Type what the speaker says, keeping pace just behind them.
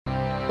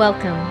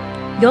Welcome.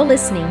 You're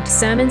listening to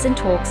sermons and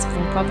talks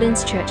from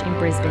Providence Church in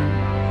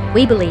Brisbane.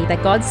 We believe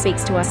that God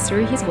speaks to us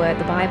through His Word,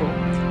 the Bible.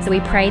 So we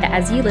pray that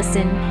as you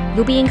listen,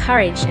 you'll be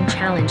encouraged and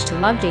challenged to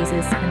love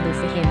Jesus and live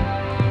for Him.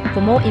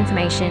 For more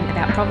information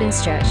about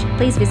Providence Church,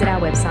 please visit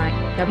our website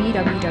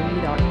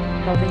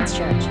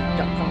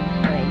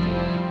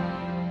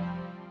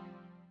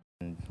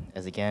www.providencechurch.com.au.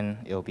 As again,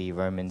 it'll be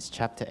Romans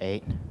chapter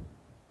 8,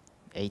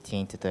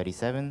 18 to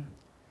 37.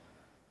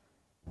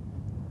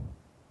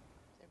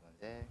 Everyone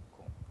there?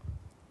 Cool.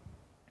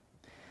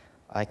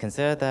 I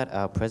consider that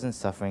our present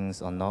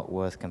sufferings are not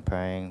worth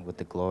comparing with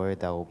the glory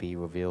that will be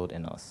revealed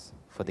in us.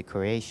 For the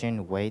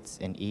creation waits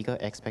in eager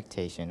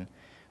expectation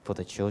for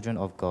the children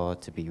of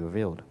God to be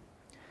revealed.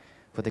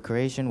 For the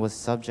creation was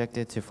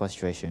subjected to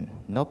frustration,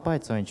 not by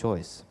its own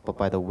choice, but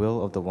by the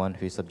will of the one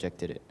who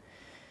subjected it,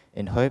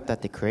 in hope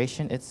that the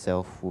creation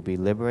itself will be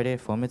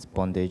liberated from its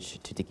bondage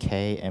to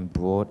decay and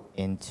brought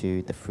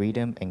into the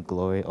freedom and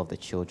glory of the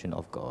children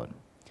of God.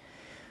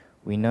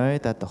 We know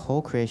that the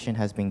whole creation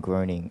has been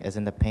groaning, as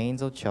in the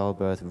pains of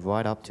childbirth,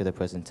 right up to the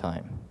present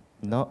time.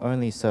 Not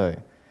only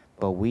so,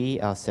 but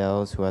we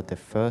ourselves who are the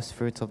first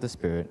fruits of the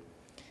Spirit,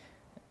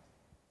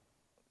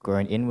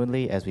 groan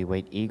inwardly as we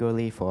wait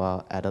eagerly for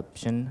our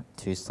adoption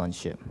to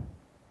sonship,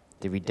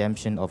 the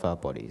redemption of our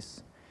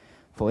bodies.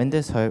 For in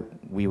this hope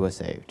we were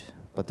saved.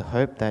 But the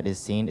hope that is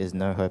seen is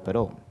no hope at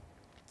all.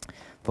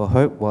 For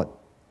who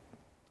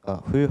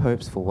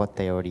hopes for what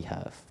they already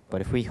have?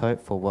 But if we hope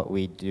for what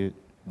we do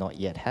not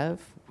yet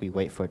have, we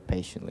wait for it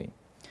patiently.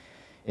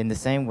 In the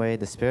same way,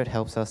 the Spirit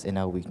helps us in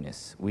our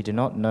weakness. We do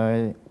not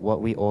know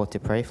what we ought to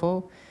pray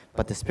for,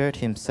 but the Spirit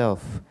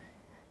Himself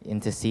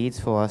intercedes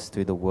for us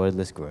through the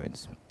wordless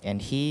groans. And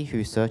He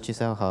who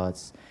searches our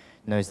hearts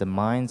knows the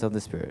minds of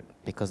the Spirit,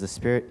 because the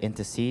Spirit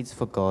intercedes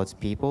for God's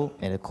people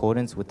in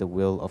accordance with the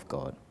will of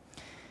God.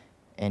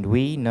 And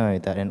we know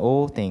that in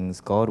all things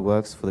God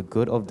works for the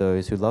good of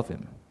those who love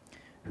Him,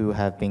 who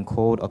have been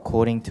called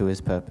according to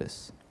His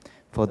purpose.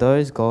 For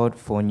those God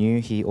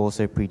foreknew, He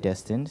also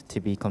predestined to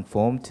be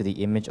conformed to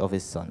the image of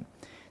His Son,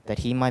 that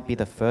He might be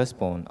the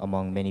firstborn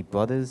among many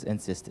brothers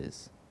and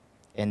sisters.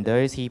 And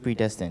those He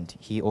predestined,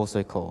 He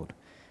also called.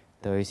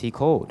 Those He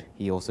called,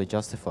 He also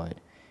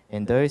justified.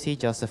 And those He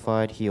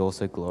justified, He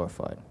also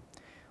glorified.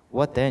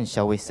 What then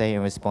shall we say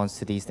in response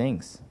to these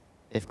things?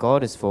 If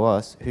God is for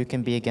us, who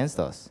can be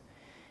against us?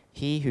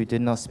 He who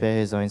did not spare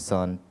His own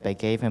Son, but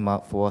gave Him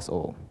up for us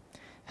all,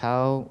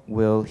 how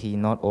will He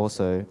not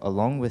also,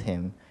 along with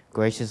Him,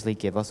 graciously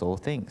give us all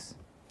things?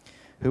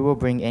 Who will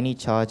bring any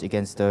charge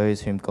against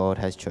those whom God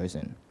has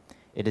chosen?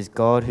 It is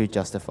God who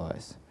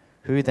justifies.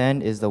 Who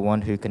then is the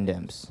one who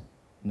condemns?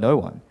 No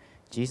one.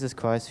 Jesus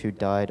Christ, who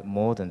died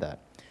more than that,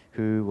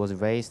 who was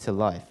raised to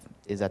life,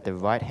 is at the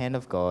right hand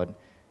of God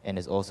and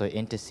is also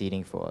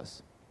interceding for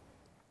us.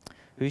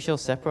 Who shall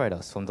separate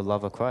us from the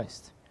love of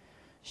Christ?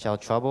 Shall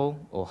trouble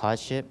or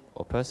hardship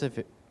or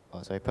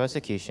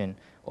persecution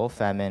or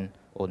famine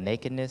or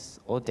nakedness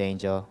or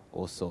danger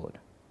or sword?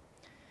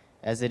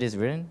 As it is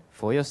written,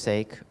 for your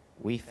sake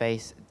we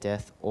face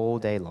death all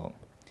day long.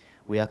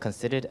 We are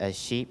considered as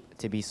sheep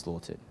to be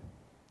slaughtered.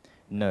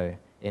 No,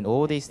 in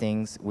all these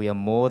things we are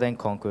more than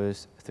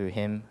conquerors through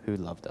Him who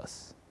loved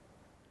us.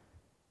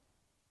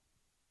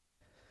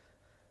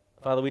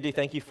 Father, we do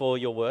thank you for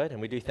your word,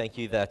 and we do thank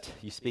you that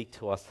you speak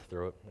to us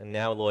through it. And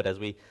now, Lord, as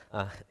we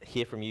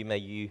hear from you, may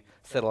you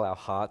settle our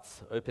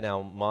hearts, open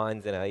our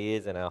minds and our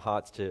ears and our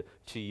hearts to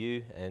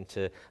you and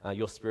to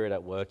your Spirit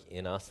at work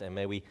in us. And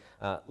may we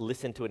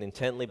listen to it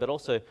intently, but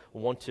also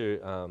want to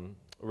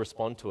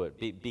respond to it,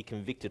 be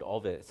convicted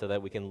of it, so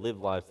that we can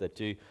live lives that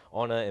do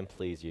honor and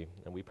please you.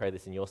 And we pray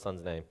this in your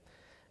Son's name.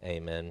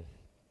 Amen.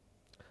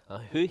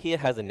 Who here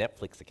has a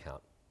Netflix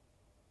account?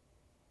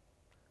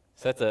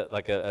 So that's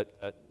like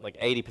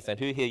 80%.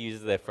 Who here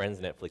uses their friend's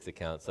Netflix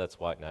account? So that's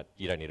why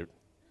you don't need to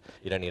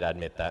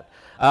admit that.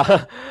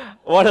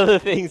 One of the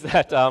things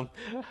that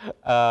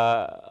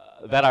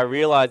that I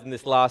realized in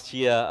this last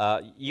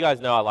year, you guys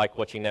know I like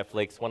watching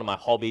Netflix. One of my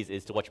hobbies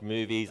is to watch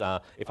movies.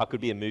 If I could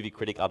be a movie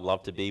critic, I'd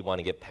love to be one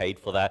and get paid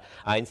for that.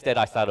 Instead,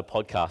 I started a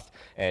podcast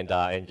and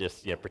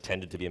just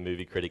pretended to be a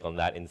movie critic on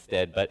that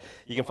instead. But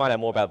you can find out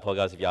more about the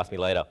podcast if you ask me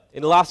later.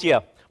 In the last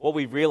year, what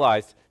we've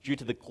realized due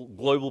to the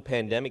global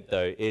pandemic,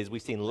 though, is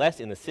we've seen less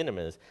in the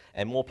cinemas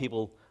and more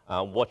people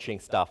watching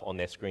stuff on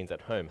their screens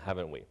at home,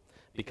 haven't we?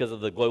 Because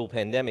of the global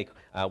pandemic,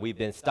 we've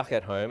been stuck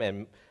at home,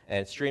 and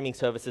streaming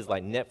services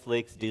like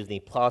Netflix, Disney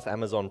Plus,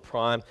 Amazon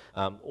Prime,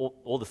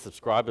 all the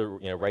subscriber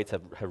rates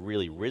have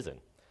really risen.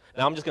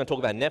 Now, I'm just going to talk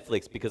about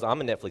Netflix because I'm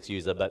a Netflix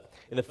user, but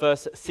in the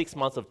first 6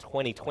 months of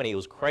 2020, it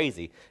was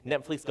crazy.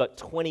 Netflix got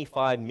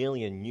 25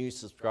 million new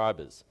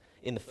subscribers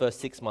in the first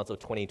 6 months of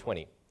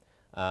 2020.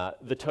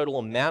 The total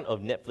amount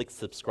of Netflix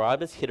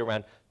subscribers hit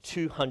around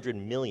 200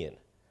 million,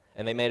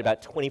 and they made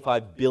about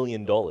 $25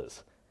 billion in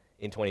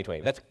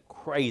 2020. That's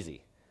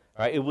crazy.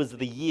 Right? It was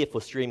the year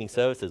for streaming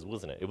services,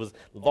 wasn't it? It was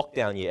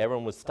lockdown year.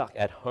 Everyone was stuck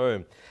at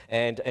home.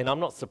 And I'm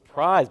not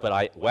surprised, but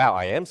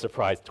I am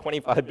surprised.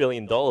 $25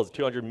 billion,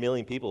 200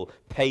 million people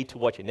paid to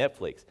watch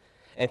Netflix.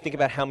 And think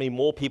about how many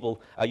more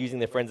people are using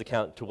their friend's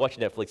account to watch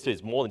Netflix too.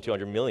 It's more than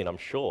 200 million, I'm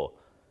sure.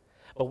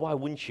 But why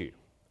wouldn't you?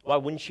 Why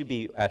wouldn't you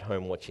be at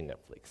home watching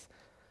Netflix?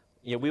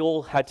 You know, we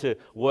all had to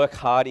work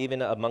hard,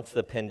 even amongst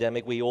the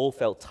pandemic. We all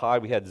felt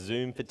tired. We had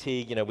Zoom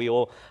fatigue. You know, we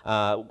all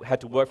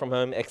had to work from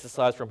home,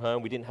 exercise from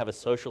home. We didn't have a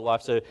social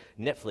life, so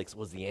Netflix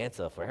was the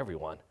answer for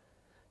everyone.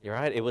 You're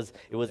right. It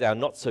was our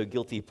not so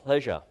guilty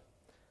pleasure.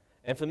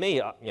 And for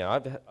me,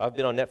 I've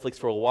been on Netflix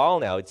for a while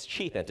now. It's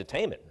cheap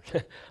entertainment.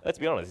 Let's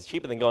be honest. It's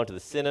cheaper than going to the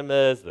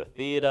cinemas, the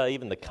theater,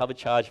 even the cover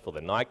charge for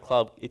the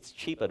nightclub. It's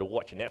cheaper to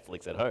watch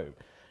Netflix at home.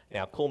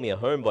 Now, call me a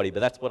homebody,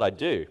 but that's what I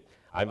do.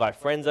 I invite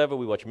friends over,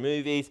 we watch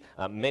movies.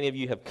 Many of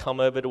you have come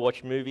over to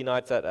watch movie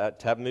nights to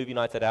have movie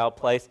nights at our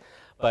place,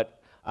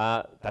 but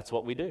that's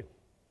what we do.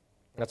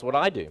 That's what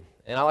I do.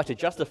 And I like to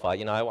justify,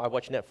 I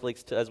watch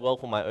Netflix as well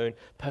for my own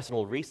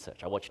personal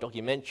research. I watch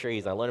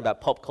documentaries, I learn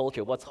about pop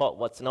culture, what's hot,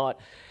 what's not.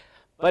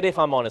 But if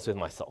I'm honest with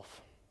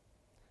myself,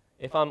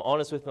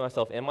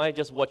 am I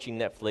just watching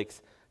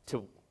Netflix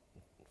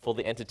for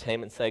the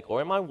entertainment's sake,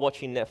 or am I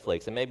watching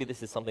Netflix, and maybe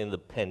this is something the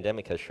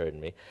pandemic has shown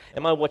me,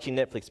 am I watching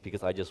Netflix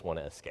because I just want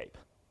to escape?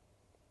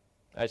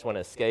 I just want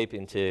to escape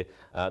into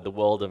the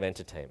world of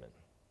entertainment.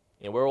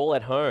 We're all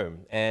at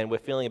home, and we're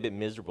feeling a bit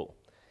miserable,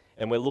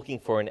 and we're looking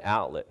for an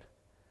outlet,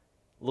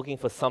 looking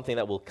for something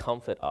that will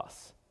comfort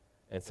us,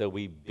 and so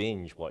we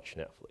binge watch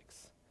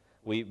Netflix.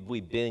 We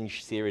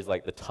binge series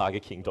like the Tiger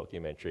King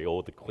documentary,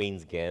 or the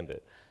Queen's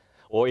Gambit.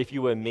 Or if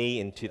you were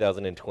me in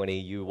 2020,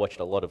 you watched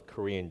a lot of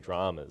Korean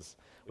dramas,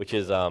 which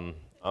is, I'm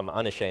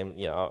unashamed,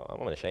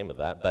 I'm unashamed of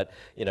that, but,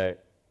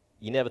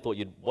 you never thought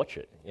you'd watch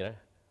it,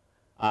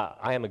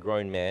 I am a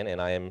grown man,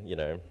 and I am,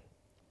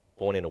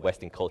 born in a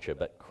Western culture,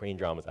 but Korean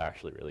dramas are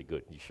actually really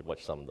good. You should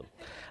watch some of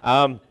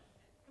them.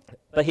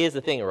 But here's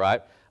the thing,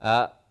 right?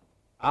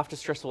 After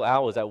stressful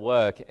hours at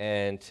work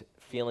and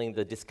feeling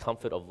the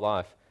discomfort of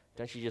life,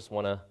 don't you just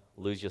want to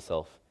lose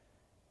yourself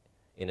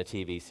in a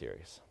TV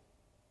series?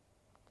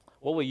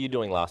 What were you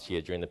doing last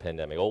year during the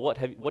pandemic? Or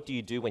what do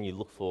you do when you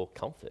look for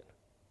comfort?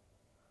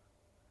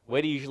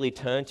 Where do you usually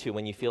turn to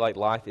when you feel like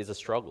life is a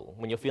struggle?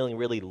 When you're feeling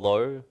really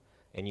low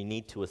and you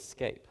need to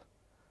escape?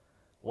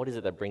 What is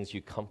it that brings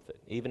you comfort,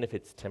 even if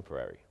it's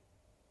temporary?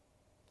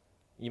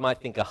 You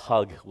might think a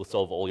hug will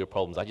solve all your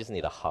problems. I just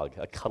need a hug,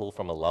 a cuddle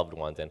from a loved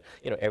one, and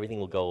everything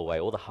will go away.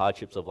 All the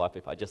hardships of life,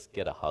 if I just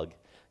get a hug,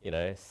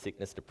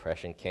 sickness,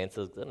 depression,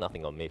 cancer, there's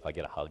nothing on me if I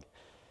get a hug.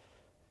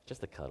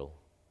 Just a cuddle.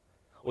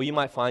 Or you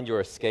might find your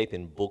escape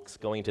in books,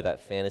 going into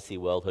that fantasy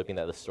world, hoping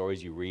that the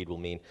stories you read will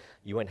mean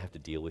you won't have to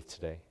deal with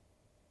today.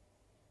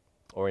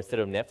 Or instead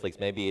of Netflix,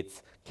 maybe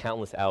it's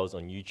countless hours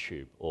on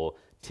YouTube or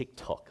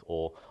TikTok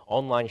or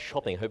online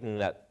shopping, hoping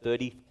that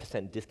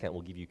 30% discount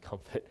will give you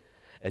comfort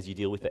as you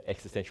deal with the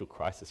existential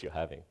crisis you're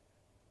having.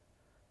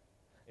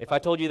 If I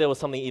told you there was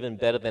something even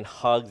better than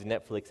hugs,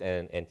 Netflix,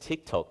 and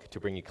TikTok to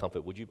bring you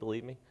comfort, would you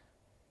believe me?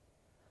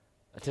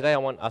 Today I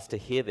want us to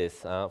hear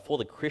this. For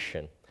the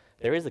Christian,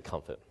 there is a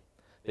comfort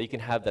that you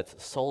can have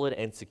that's solid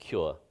and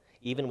secure,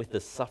 even with the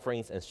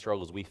sufferings and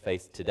struggles we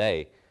face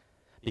today,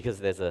 because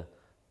there's a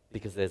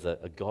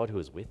God who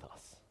is with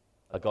us,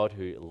 a God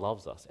who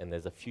loves us, and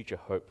there's a future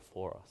hope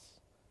for us.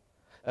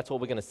 That's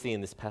what we're going to see in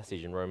this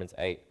passage in Romans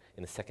 8,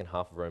 in the second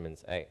half of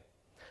Romans 8.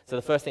 So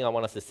the first thing I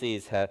want us to see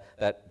is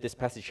that this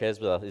passage shares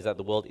with us is that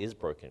the world is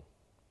broken,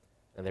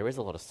 and there is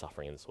a lot of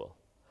suffering in this world,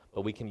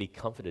 but we can be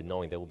comforted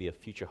knowing there will be a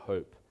future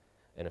hope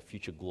and a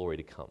future glory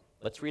to come.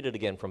 Let's read it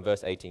again from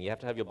verse 18. You have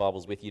to have your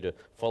Bibles with you to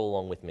follow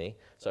along with me.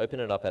 So open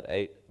it up at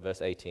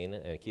verse 18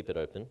 and keep it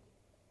open.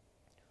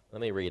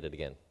 Let me read it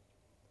again.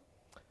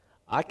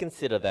 I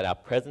consider that our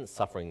present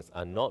sufferings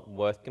are not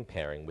worth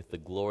comparing with the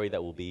glory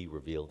that will be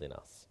revealed in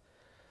us.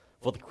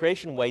 For the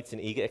creation waits in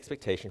eager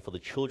expectation for the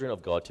children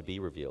of God to be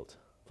revealed.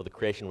 For the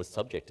creation was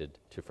subjected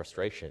to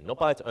frustration, not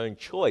by its own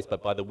choice,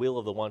 but by the will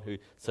of the one who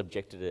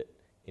subjected it,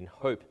 in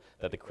hope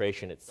that the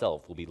creation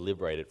itself will be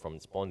liberated from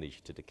its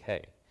bondage to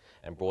decay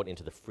and brought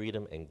into the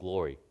freedom and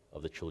glory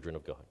of the children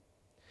of God.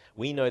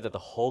 We know that the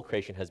whole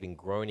creation has been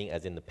groaning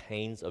as in the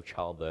pains of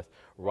childbirth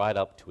right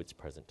up to its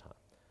present time.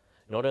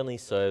 Not only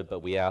so,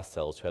 but we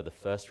ourselves who have the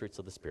first fruits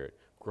of the Spirit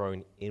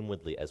groan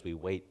inwardly as we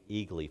wait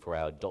eagerly for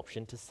our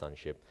adoption to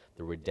sonship,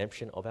 the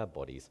redemption of our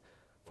bodies,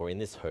 for in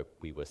this hope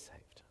we were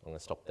saved. I'm going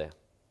to stop there.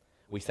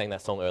 We sang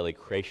that song earlier,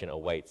 Creation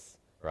Awaits,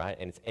 right?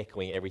 And it's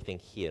echoing everything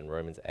here in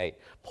Romans 8.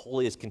 Paul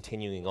is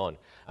continuing on.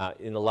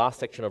 In the last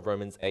section of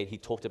Romans 8, he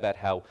talked about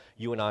how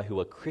you and I who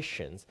are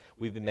Christians,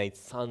 we've been made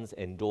sons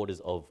and daughters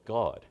of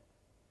God.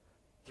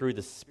 Through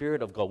the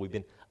Spirit of God, we've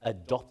been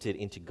adopted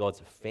into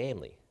God's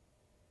family,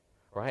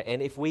 right?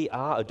 And if we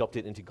are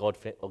adopted into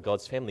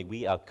God's family,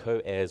 we are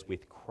co-heirs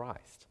with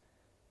Christ.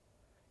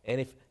 And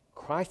if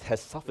Christ has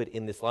suffered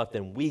in this life,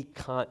 then we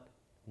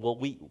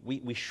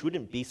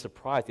shouldn't be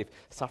surprised if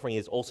suffering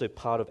is also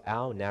part of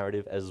our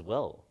narrative as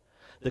well.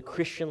 The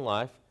Christian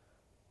life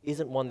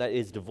isn't one that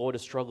is devoid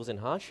of struggles and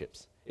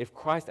hardships. If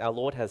Christ, our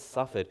Lord, has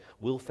suffered,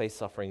 we'll face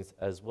sufferings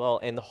as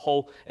well. And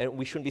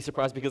we shouldn't be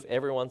surprised because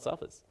everyone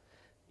suffers,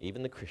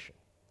 even the Christian,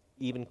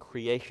 even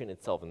creation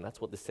itself. And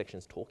that's what this section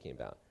is talking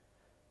about.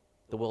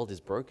 The world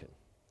is broken.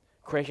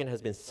 Creation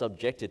has been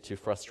subjected to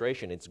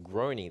frustration. It's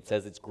groaning. It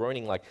says it's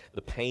groaning like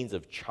the pains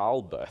of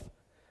childbirth.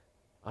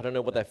 I don't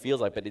know what that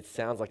feels like, but it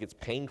sounds like it's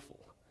painful.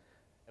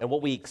 And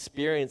what we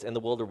experience and the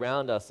world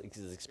around us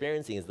is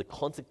experiencing is the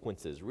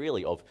consequences,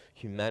 really, of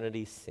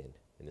humanity's sin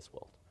in this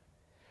world.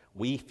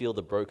 We feel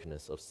the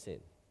brokenness of sin.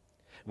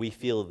 We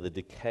feel the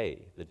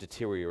decay, the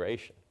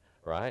deterioration,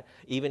 right?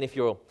 Even if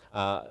you're,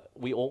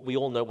 we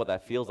all know what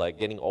that feels like,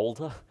 getting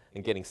older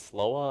and getting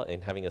slower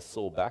and having a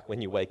sore back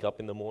when you wake up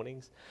in the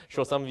mornings.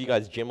 Sure, some of you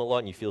guys gym a lot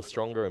and you feel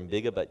stronger and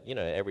bigger, but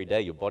every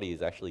day your body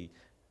is actually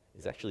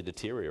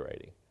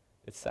deteriorating.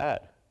 It's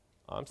sad.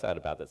 I'm sad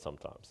about that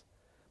sometimes.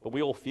 But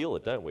we all feel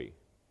it, don't we?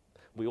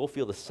 We all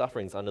feel the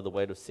sufferings under the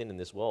weight of sin in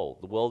this world.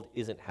 The world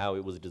isn't how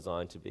it was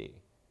designed to be.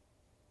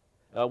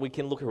 We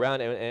can look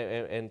around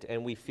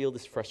and we feel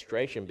this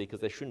frustration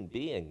because there shouldn't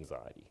be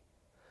anxiety.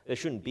 There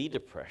shouldn't be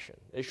depression.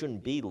 There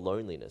shouldn't be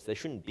loneliness. There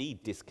shouldn't be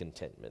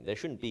discontentment. There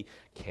shouldn't be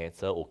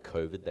cancer or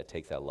COVID that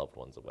takes our loved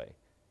ones away.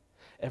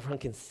 Everyone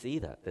can see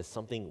that. There's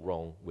something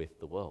wrong with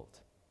the world.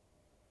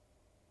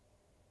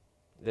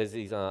 There's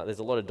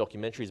a lot of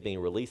documentaries being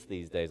released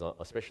these days,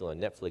 especially on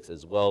Netflix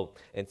as well,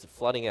 and it's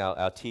flooding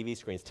our TV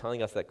screens,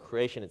 telling us that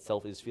creation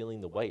itself is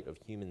feeling the weight of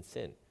human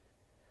sin.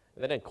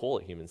 And they don't call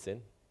it human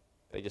sin.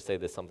 They just say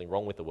there's something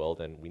wrong with the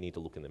world and we need to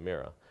look in the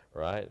mirror,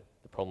 right?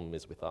 The problem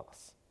is with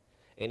us.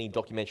 Any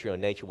documentary on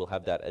nature will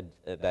have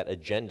that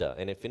agenda,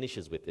 and it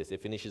finishes with this.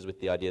 It finishes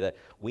with the idea that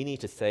we need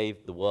to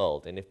save the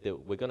world, and if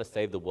we're going to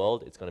save the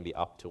world, it's going to be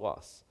up to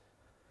us.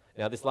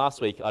 Now, this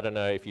last week, I don't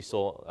know if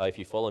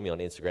you follow me on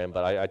Instagram,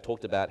 but I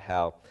talked about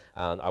how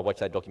I watched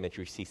that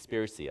documentary,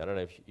 Seaspiracy. I don't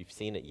know if you've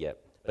seen it yet,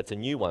 but it's a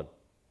new one.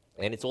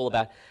 And it's all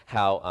about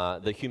how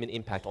the human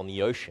impact on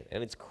the ocean.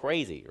 And it's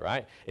crazy,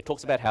 right? It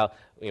talks about how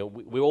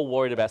we're all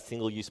worried about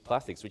single-use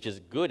plastics, which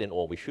is good and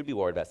all. We should be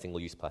worried about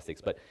single-use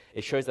plastics. But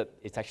it shows that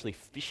it's actually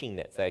fishing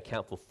nets. They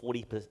account for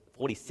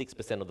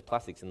 46% of the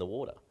plastics in the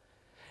water.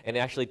 And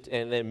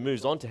then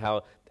moves on to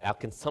how our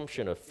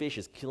consumption of fish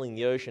is killing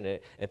the ocean,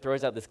 and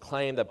throws out this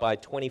claim that by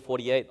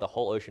 2048, the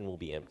whole ocean will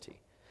be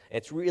empty. And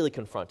it's really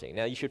confronting.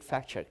 Now, you should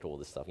fact-check all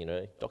this stuff.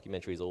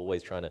 Documentaries are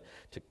always trying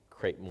to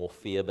create more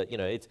fear, but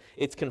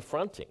it's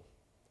confronting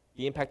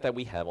the impact that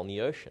we have on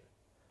the ocean.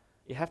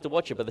 You have to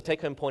watch it, but the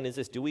take-home point is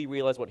this: do we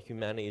realize what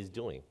humanity is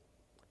doing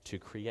to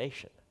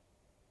creation?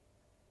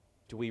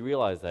 Do we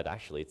realize that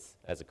actually,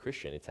 as a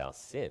Christian, it's our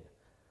sin,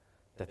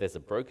 that there's a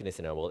brokenness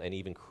in our world, and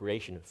even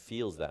creation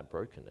feels that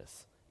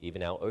brokenness.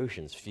 Even our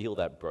oceans feel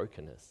that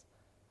brokenness.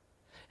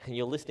 And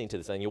you're listening to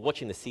this, and you're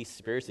watching the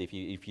Seaspiracy,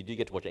 if you do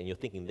get to watch it, and you're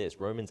thinking this,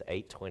 Romans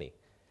 8:20.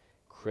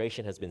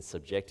 Creation has been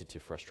subjected to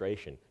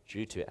frustration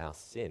due to our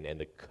sin and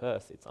the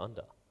curse it's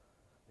under,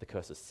 the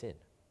curse of sin.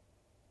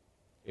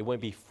 It won't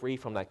be free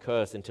from that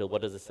curse until,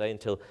 what does it say?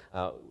 Until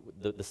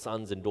the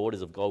sons and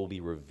daughters of God will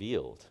be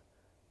revealed.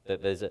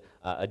 That there's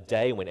a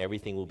day when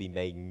everything will be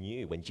made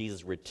new, when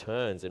Jesus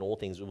returns and all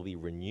things will be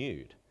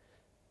renewed.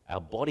 Our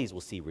bodies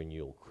will see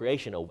renewal.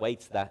 Creation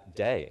awaits that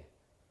day.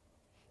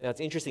 Now, it's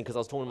interesting because I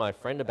was talking to my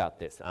friend about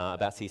this,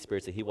 about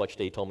Seaspiracy. He watched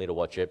it, he told me to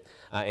watch it,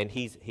 and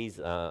he's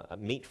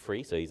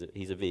meat-free, so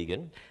he's a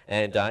vegan,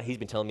 and he's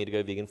been telling me to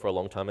go vegan for a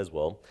long time as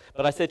well.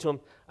 But I said to him,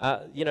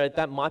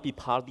 that might be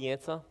part of the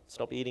answer,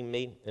 stop eating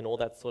meat and all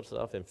that sort of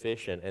stuff, and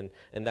fish, and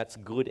that's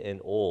good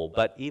and all.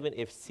 But even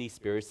if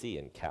Seaspiracy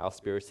and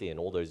Cowspiracy and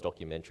all those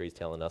documentaries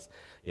telling us,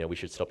 we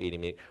should stop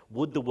eating meat,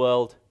 would the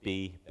world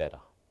be better?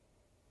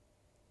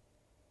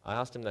 I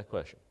asked him that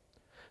question.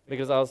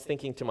 Because I was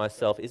thinking to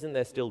myself, isn't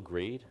there still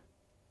greed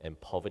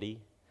and poverty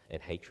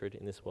and hatred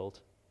in this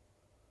world?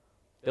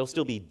 There'll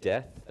still be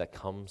death that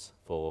comes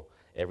for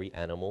every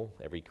animal,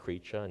 every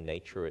creature,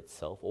 nature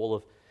itself.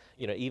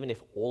 Even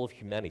if all of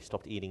humanity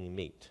stopped eating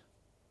meat,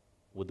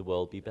 would the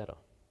world be better?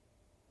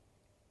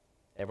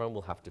 Everyone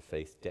will have to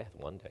face death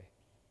one day.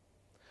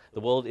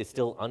 The world is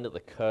still under the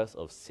curse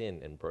of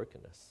sin and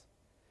brokenness.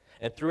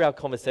 And through our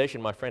conversation,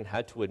 my friend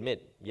had to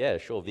admit, yeah,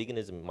 sure,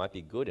 veganism might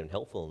be good and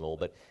helpful and all,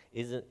 but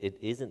it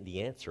isn't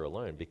the answer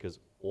alone, because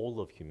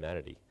all of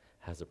humanity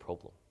has a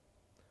problem.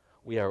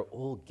 We are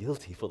all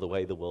guilty for the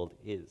way the world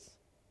is.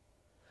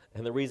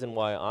 And the reason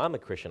why I'm a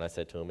Christian, I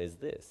said to him, is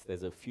this: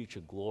 there's a future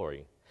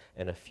glory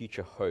and a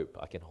future hope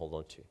I can hold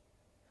on to,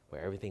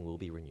 where everything will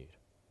be renewed.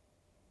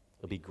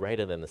 It'll be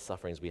greater than the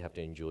sufferings we have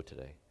to endure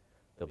today.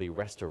 There'll be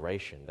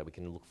restoration that we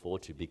can look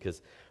forward to,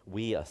 because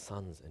we are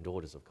sons and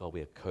daughters of God.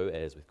 We are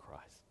co-heirs with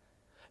Christ.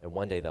 And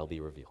one day they'll be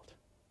revealed.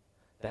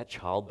 That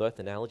childbirth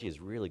analogy is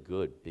really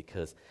good,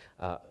 because,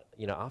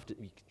 after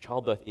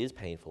childbirth is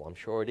painful, I'm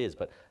sure it is,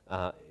 but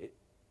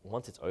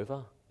once it's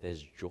over,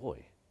 there's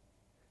joy.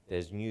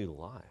 There's new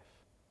life.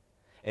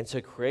 And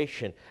so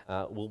creation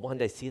will one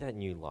day see that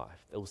new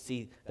life. It will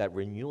see that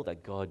renewal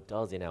that God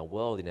does in our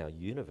world, in our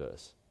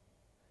universe.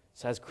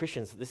 So as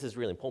Christians, this is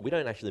really important. We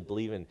don't actually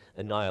believe in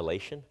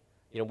annihilation.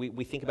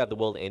 We think about the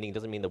world ending. It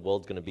doesn't mean the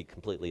world's going to be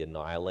completely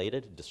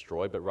annihilated,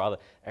 destroyed, but rather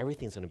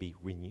everything's going to be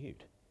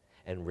renewed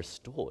and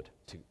restored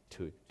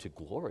to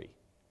glory.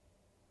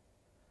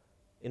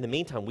 In the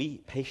meantime, we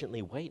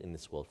patiently wait in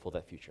this world for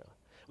that future.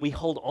 We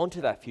hold on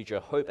to that future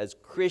hope as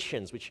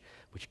Christians, which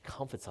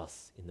comforts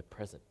us in the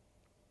present.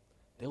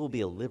 There will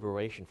be a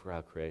liberation for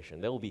our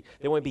creation. There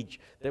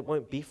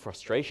won't be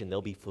frustration.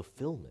 There'll be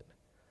fulfillment.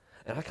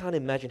 And I can't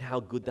imagine how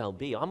good they'll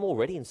be. I'm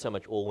already in so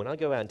much awe when I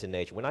go out into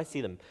nature, when I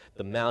see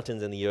the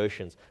mountains and the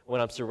oceans,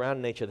 when I'm surrounded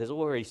in nature, there's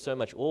already so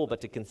much awe.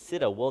 But to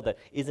consider a world that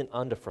isn't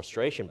under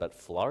frustration but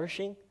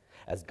flourishing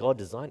as God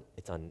designed,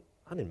 it's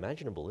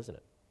unimaginable, isn't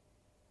it?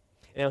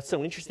 Now, it's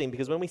so interesting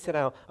because when we set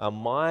our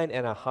mind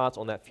and our hearts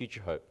on that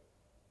future hope,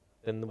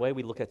 then the way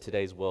we look at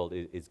today's world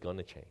is going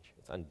to change.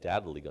 It's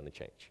undoubtedly going to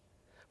change.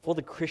 For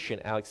the Christian,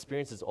 our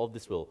experiences of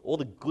this world, all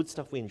the good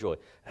stuff we enjoy,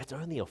 that's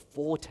only a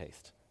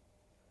foretaste.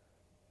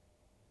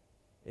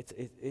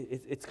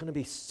 It's going to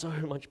be so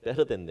much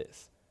better than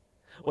this.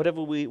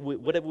 Whatever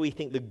we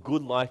think the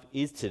good life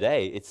is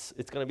today, it's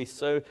going to be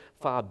so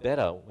far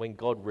better when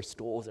God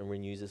restores and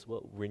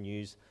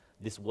renews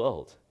this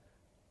world.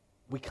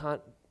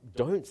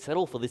 Don't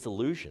settle for this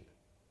illusion.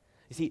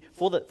 You see,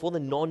 for the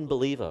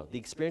non-believer, the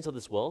experience of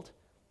this world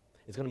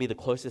is going to be the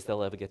closest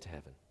they'll ever get to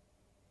heaven.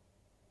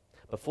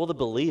 But for the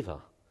believer,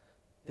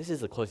 this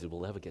is the closest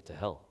we'll ever get to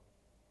hell.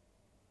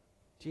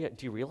 Do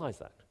you realize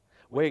that?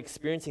 We're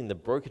experiencing the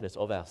brokenness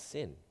of our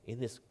sin in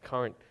this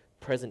current,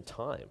 present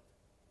time.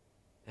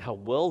 Our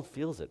world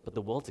feels it, but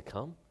the world to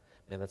come,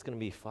 man, that's going to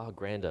be far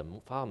grander,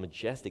 far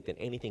majestic than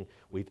anything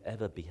we've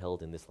ever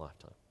beheld in this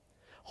lifetime.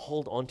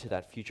 Hold on to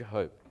that future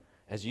hope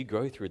as you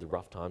go through the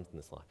rough times in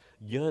this life.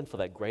 Yearn for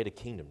that greater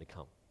kingdom to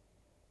come.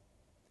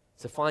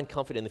 So find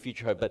comfort in the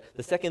future hope. But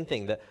the second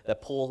thing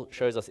that Paul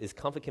shows us is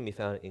comfort can be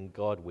found in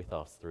God with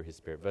us through his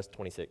Spirit. Verse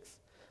 26,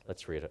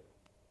 let's read it.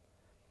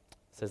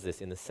 It says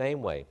this, "In the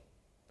same way,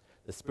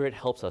 the Spirit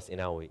helps us in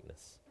our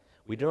weakness.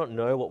 We do not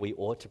know what we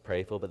ought to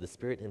pray for, but the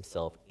Spirit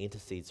himself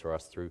intercedes for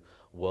us through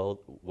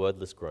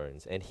wordless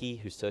groans. And he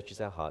who searches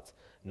our hearts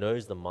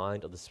knows the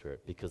mind of the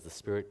Spirit, because the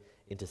Spirit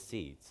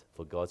intercedes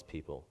for God's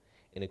people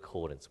in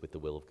accordance with the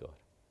will of God."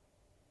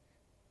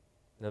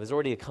 Now, there's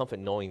already a comfort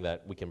knowing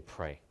that we can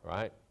pray,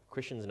 right?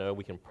 Christians know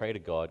we can pray to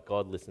God.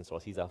 God listens to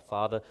us. He's our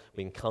Father.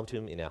 We can come to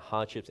him in our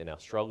hardships, in our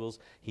struggles.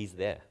 He's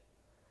there.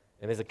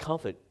 And there's a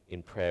comfort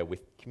in prayer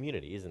with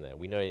community, isn't there?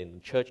 We know in the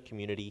church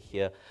community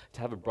here,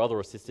 to have a brother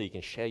or sister you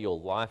can share your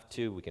life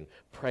to, we can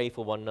pray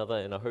for one another,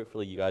 and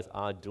hopefully you guys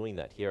are doing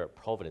that here at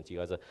Providence. You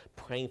guys are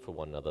praying for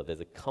one another. There's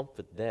a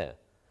comfort there.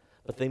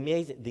 But the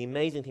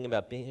amazing thing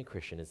about being a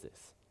Christian is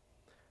this.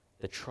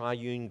 The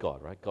triune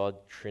God, right? God,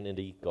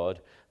 Trinity,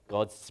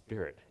 God's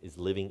Spirit is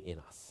living in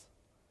us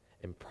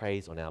and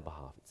prays on our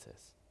behalf, it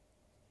says.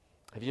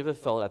 Have you ever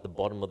felt at the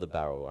bottom of the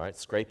barrel, right?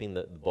 Scraping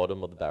the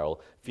bottom of the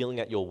barrel, feeling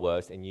at your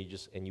worst, and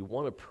you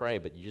want to pray,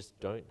 but you just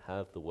don't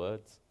have the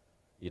words?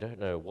 You don't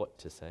know what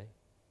to say?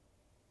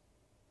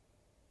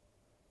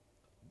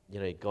 You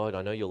know, God,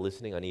 I know you're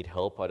listening. I need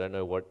help. I don't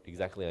know what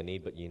exactly I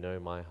need, but you know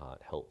my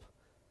heart. Help.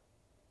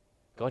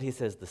 God here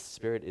says the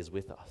Spirit is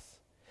with us.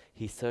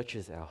 He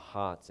searches our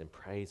hearts and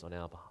prays on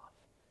our behalf.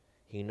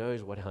 He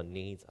knows what our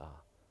needs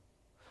are.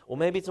 Or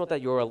maybe it's not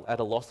that you're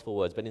at a loss for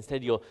words, but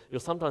instead you're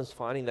sometimes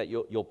finding that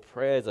your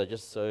prayers are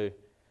just so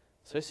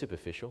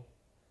superficial.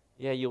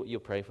 Yeah, you'll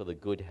pray for the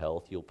good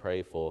health. You'll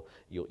pray for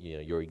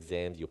your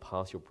exams. You'll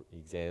pass your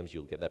exams.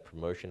 You'll get that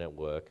promotion at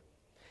work.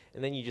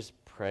 And then you just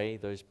pray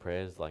those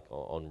prayers like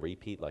on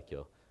repeat, like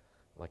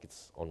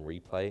it's on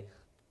replay.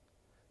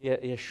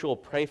 Yeah, sure,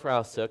 pray for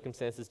our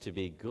circumstances to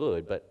be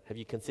good, but have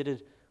you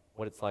considered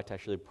what it's like to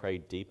actually pray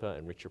deeper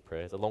and richer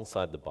prayers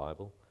alongside the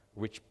Bible,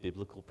 rich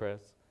biblical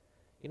prayers?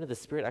 You know, the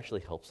Spirit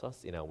actually helps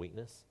us in our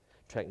weakness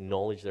to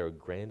acknowledge there are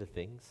grander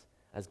things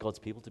as God's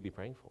people to be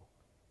praying for.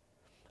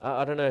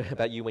 I don't know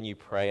about you when you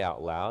pray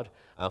out loud.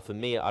 For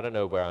me, I don't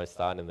know where I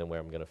start and then where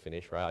I'm going to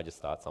finish, right? I just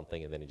start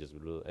something and then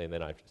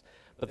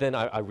but then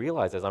I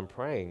realize as I'm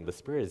praying, the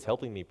Spirit is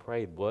helping me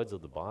pray words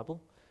of the Bible.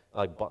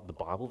 Like the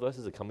Bible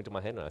verses are coming to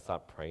my head and I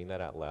start praying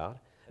that out loud.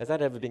 Has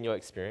that ever been your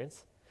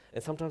experience?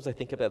 And sometimes I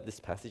think about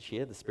this passage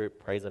here, the Spirit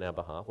prays on our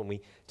behalf. When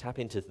we tap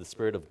into the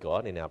Spirit of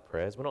God in our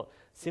prayers, we're not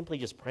simply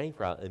just praying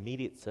for our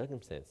immediate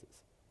circumstances.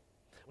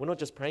 We're not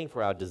just praying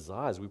for our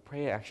desires. We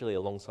pray actually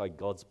alongside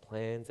God's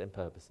plans and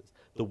purposes.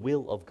 The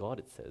will of God,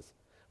 it says,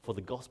 for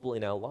the gospel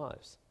in our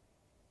lives,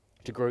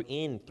 to grow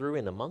in, through,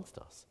 and amongst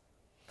us.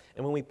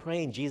 And when we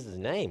pray in Jesus'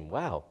 name,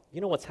 wow,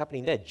 you know what's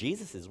happening there?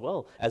 Jesus as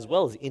well as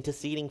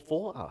interceding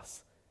for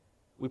us.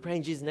 We pray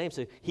in Jesus' name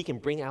so he can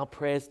bring our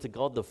prayers to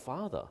God the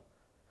Father.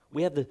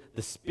 We have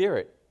the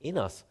Spirit in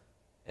us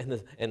and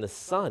the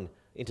Son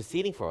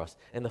interceding for us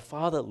and the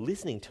Father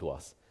listening to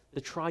us.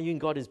 The triune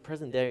God is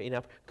present there in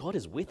our... God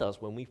is with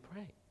us when we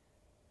pray.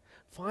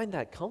 Find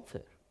that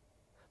comfort.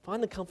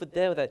 Find the comfort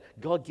there that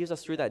God gives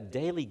us through that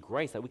daily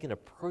grace that we can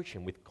approach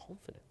him with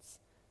confidence.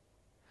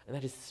 And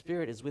that his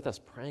Spirit is with us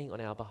praying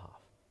on our behalf.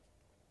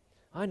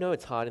 I know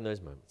it's hard in those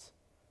moments.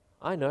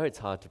 I know it's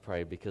hard to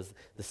pray because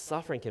the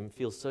suffering can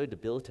feel so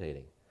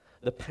debilitating.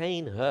 The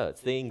pain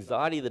hurts. The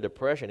anxiety, the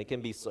depression, it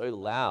can be so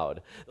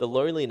loud. The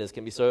loneliness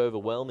can be so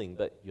overwhelming,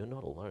 but you're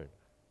not alone.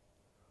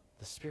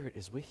 The Spirit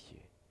is with you,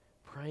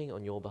 praying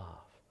on your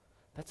behalf.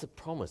 That's a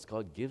promise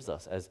God gives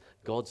us as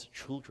God's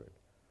children.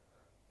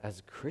 as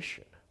a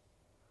Christian.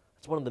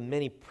 It's one of the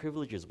many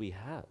privileges we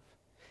have.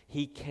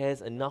 He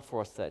cares enough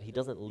for us that he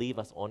doesn't leave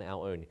us on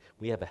our own.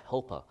 We have a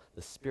helper,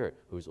 the Spirit,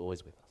 who is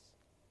always with us.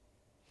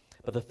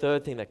 But the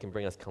third thing that can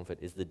bring us comfort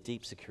is the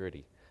deep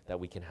security that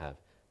we can have,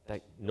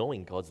 that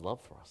knowing God's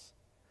love for us,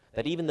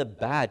 that even the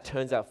bad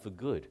turns out for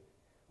good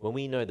when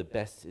we know the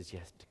best is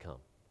yet to come.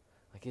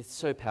 Like, it's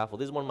so powerful.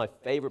 This is one of my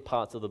favorite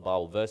parts of the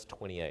Bible. Verse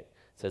 28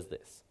 says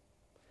this,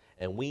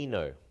 "And we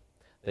know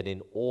that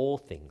in all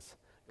things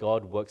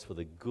God works for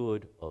the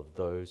good of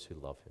those who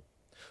love him,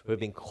 who have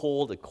been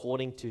called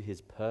according to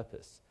his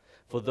purpose.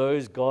 For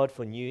those God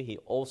foreknew, he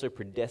also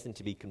predestined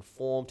to be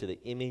conformed to the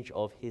image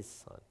of his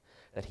Son,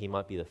 that he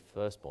might be the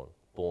firstborn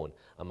born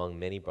among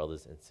many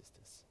brothers and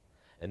sisters.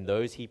 And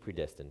those he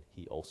predestined,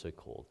 he also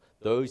called.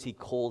 Those he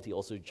called, he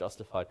also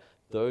justified.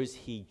 Those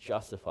he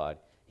justified,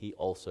 he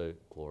also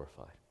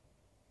glorified."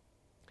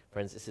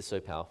 Friends, this is so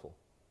powerful.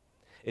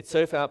 It's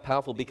so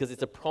powerful because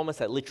it's a promise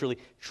that literally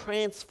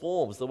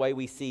transforms the way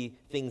we see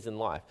things in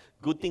life.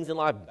 Good things in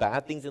life,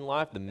 bad things in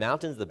life, the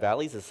mountains, the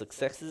valleys, the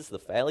successes, the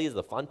failures,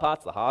 the fun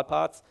parts, the hard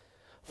parts.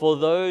 For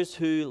those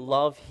who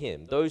love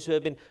him, those who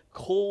have been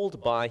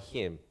called by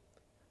him,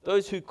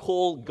 those who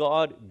call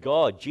God,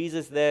 God,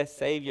 Jesus their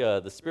Savior,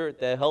 the Spirit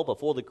their helper,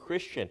 for the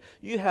Christian,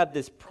 you have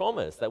this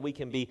promise that we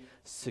can be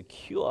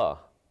secure.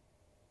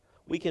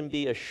 We can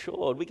be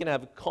assured. We can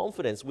have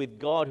confidence with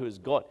God who has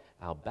got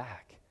our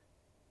back.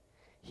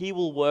 He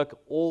will work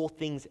all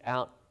things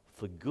out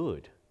for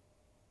good.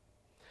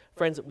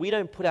 Friends, we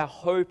don't put our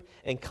hope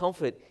and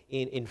comfort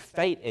in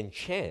fate and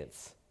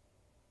chance.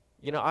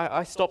 You know,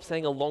 I stopped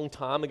saying a long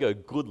time ago,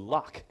 good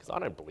luck, because I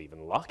don't believe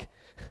in luck.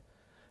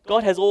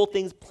 God has all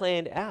things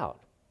planned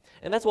out.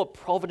 And that's what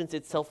providence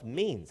itself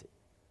means,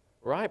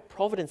 right?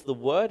 Providence, the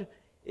word,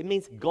 it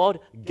means God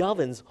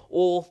governs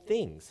all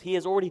things. He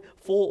has already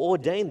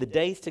foreordained the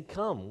days to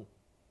come.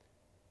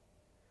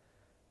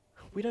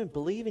 We don't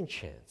believe in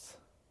chance.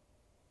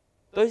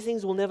 Those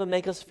things will never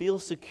make us feel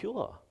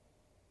secure.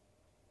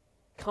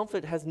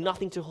 Comfort has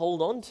nothing to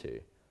hold on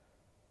to,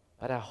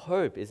 but our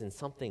hope is in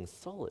something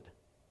solid.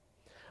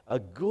 A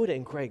good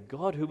and great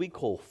God who we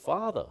call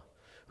Father,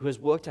 who has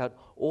worked out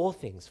all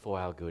things for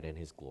our good and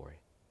his glory.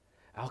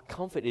 Our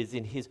comfort is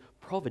in his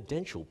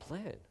providential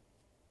plan.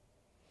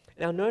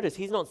 Now notice,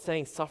 he's not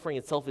saying suffering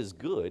itself is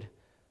good.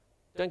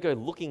 Don't go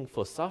looking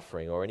for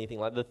suffering or anything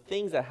like that. The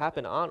things that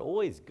happen aren't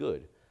always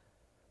good,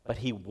 but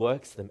he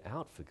works them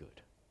out for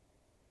good.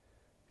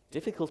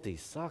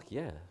 Difficulties suck,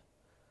 yeah.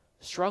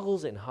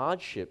 Struggles and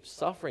hardships,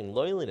 suffering,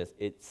 loneliness,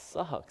 it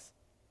sucks.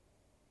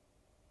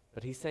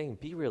 But he's saying,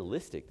 be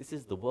realistic. This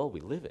is the world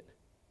we live in.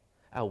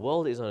 Our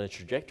world is on a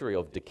trajectory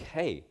of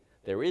decay.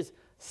 There is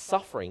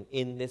suffering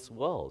in this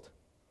world.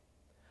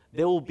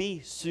 There will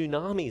be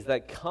tsunamis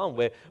that come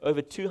where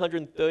over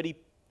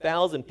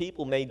 230,000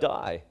 people may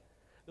die.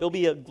 There'll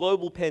be a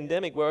global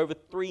pandemic where over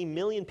 3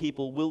 million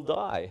people will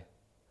die.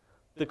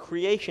 The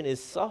creation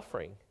is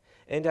suffering.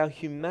 And our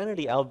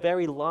humanity, our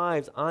very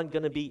lives aren't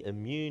going to be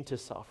immune to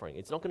suffering.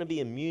 It's not going to be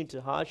immune to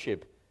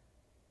hardship.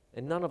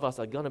 And none of us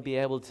are going to be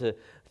able to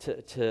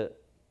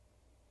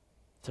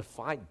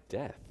fight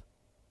death.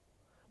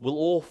 We'll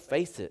all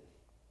face it.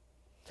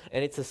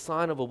 And it's a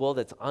sign of a world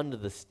that's under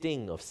the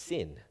sting of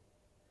sin.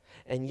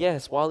 And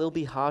yes, while it'll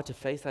be hard to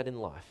face that in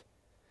life,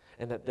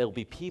 and that there'll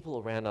be people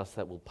around us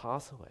that will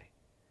pass away,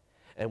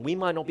 and we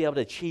might not be able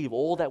to achieve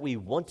all that we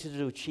wanted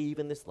to achieve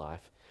in this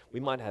life, we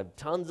might have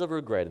tons of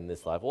regret in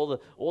this life,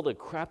 all the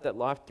crap that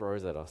life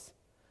throws at us.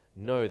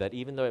 Know that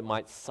even though it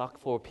might suck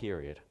for a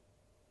period,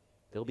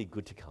 there'll be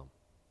good to come.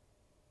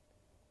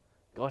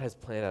 God has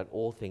planned out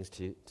all things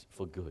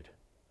for good.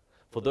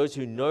 For those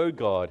who know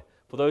God,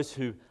 for those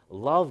who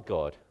love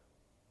God,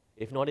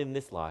 if not in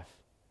this life,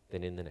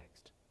 then in the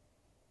next.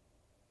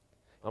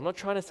 I'm not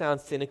trying to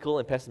sound cynical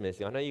and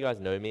pessimistic. I know you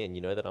guys know me and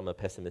you know that I'm a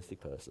pessimistic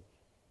person.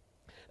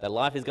 That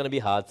life is going to be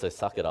hard, so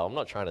suck it up. I'm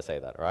not trying to say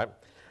that, all right?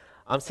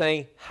 I'm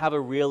saying have a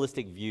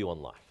realistic view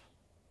on life.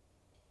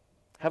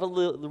 Have a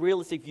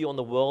realistic view on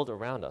the world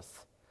around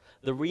us.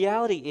 The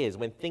reality is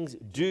when things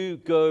do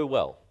go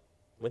well,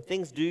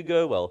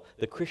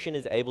 the Christian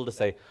is able to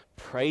say,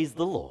 praise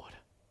the Lord.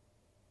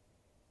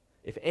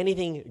 If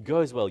anything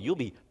goes well, you'll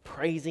be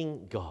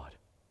praising God.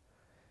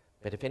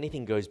 But if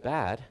anything goes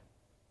bad,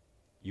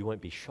 you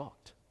won't be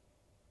shocked.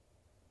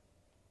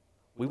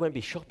 We won't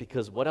be shocked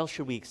because what else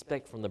should we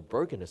expect from the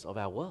brokenness of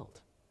our world?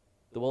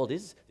 The world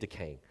is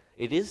decaying.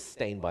 It is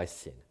stained by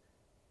sin.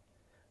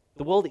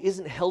 The world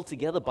isn't held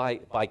together by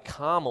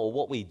karma or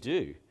what we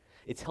do.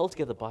 It's held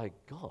together by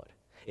God.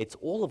 It's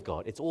all of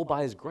God. It's all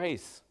by his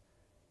grace.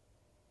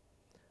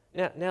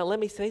 Now let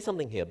me say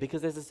something here,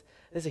 because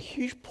there's a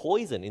huge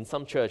poison in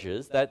some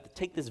churches that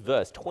take this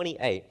verse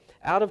 28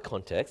 out of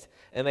context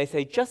and they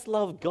say, just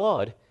love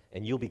God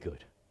and you'll be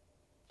good.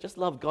 Just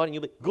love God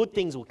and good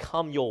things will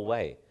come your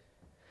way.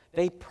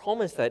 They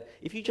promise that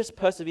if you just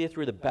persevere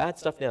through the bad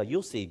stuff now,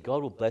 you'll see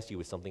God will bless you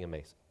with something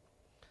amazing.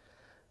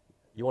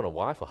 You want a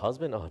wife or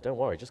husband? Oh, don't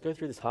worry. Just go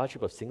through this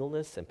hardship of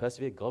singleness and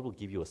persevere. God will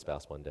give you a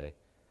spouse one day.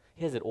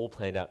 He has it all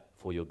planned out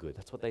for your good.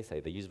 That's what they say.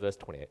 They use verse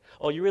 28.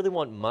 Oh, you really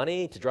want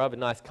money to drive a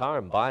nice car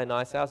and buy a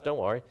nice house? Don't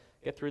worry.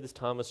 Get through this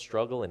time of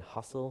struggle and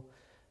hustle,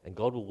 and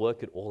God will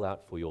work it all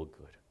out for your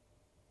good.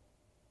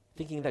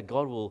 Thinking that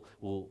God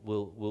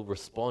will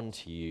respond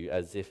to you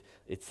as if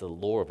it's a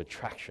law of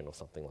attraction or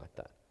something like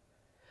that.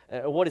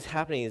 What is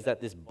happening is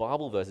that this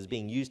Bible verse is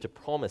being used to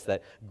promise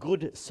that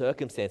good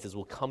circumstances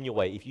will come your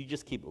way if you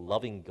just keep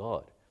loving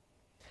God.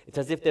 It's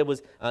as if there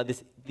was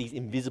these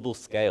invisible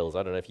scales.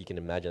 I don't know if you can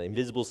imagine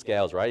invisible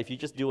scales, right? If you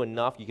just do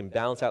enough, you can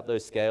balance out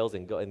those scales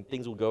and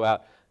things will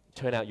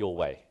turn out your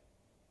way,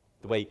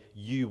 the way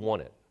you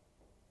want it.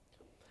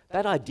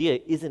 That idea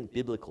isn't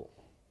biblical.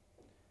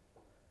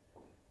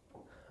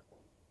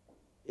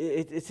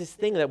 It's this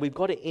thing that we've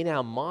got it in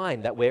our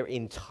mind that we're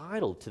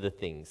entitled to the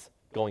things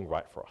going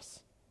right for us.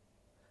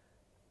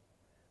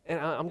 And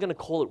I'm going to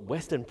call it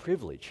Western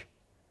privilege,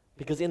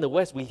 because in the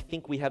West we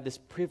think we have this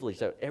privilege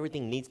that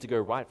everything needs to go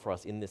right for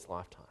us in this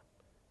lifetime.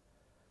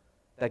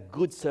 That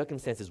good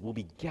circumstances will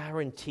be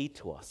guaranteed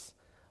to us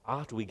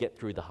after we get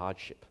through the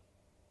hardship.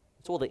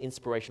 It's all the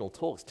inspirational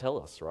talks tell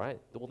us, right?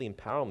 All the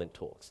empowerment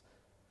talks.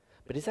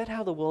 But is that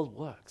how the world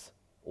works?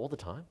 All the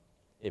time?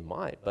 It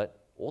might, but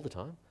all the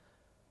time?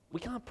 We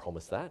can't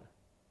promise that.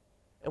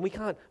 And we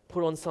can't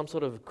put on some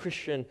sort of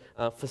Christian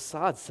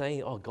facade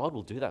saying, oh, God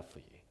will do that for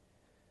you.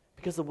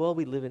 Because the world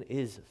we live in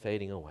is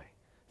fading away.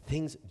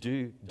 Things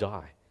do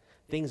die.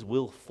 Things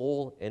will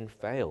fall and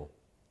fail,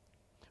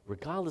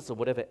 regardless of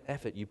whatever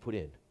effort you put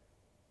in.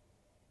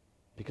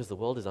 Because the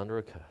world is under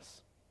a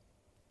curse.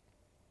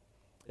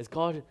 Is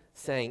God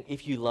saying,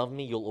 if you love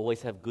me, you'll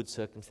always have good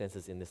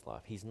circumstances in this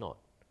life? He's not.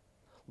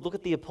 Look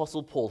at the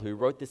Apostle Paul, who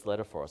wrote this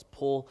letter for us.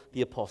 Paul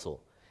the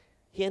Apostle.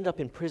 He ended up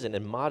in prison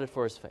and martyred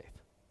for his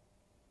faith.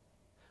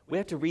 We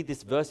have to read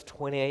this verse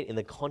 28 in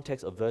the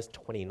context of verse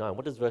 29.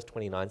 What does verse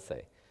 29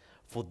 say?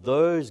 For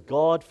those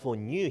God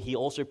foreknew, he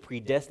also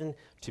predestined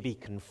to be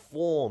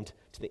conformed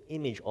to the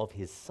image of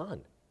his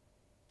Son.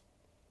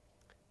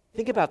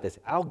 Think about this.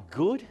 Our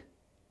good,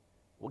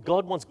 what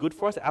God wants good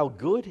for us, our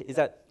good is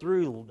that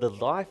through the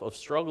life of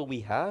struggle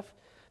we have,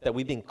 that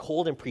we've been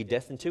called and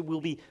predestined to,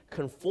 we'll be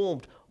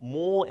conformed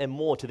more and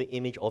more to the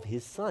image of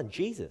his Son,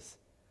 Jesus.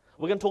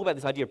 We're going to talk about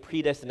this idea of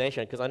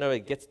predestination because I know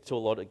it gets to a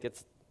lot,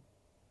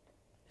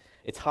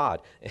 it's hard,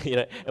 and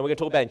we're going to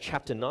talk about it in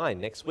chapter 9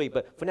 next week.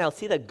 But for now,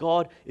 see that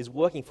God is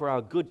working for our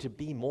good to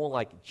be more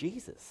like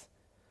Jesus.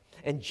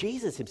 And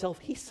Jesus himself,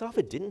 he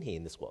suffered, didn't he,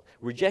 in this world?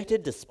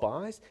 Rejected,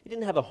 despised. He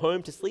didn't have a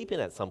home to sleep in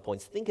at some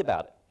points. Think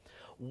about it.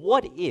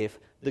 What if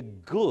the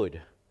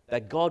good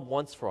that God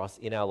wants for us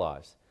in our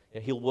lives,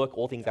 he'll work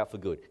all things out for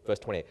good, verse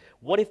 28.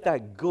 What if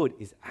that good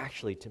is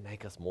actually to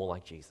make us more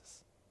like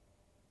Jesus?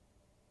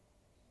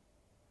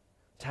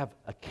 To have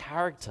a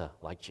character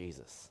like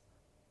Jesus.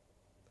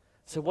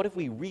 So what if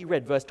we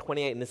reread verse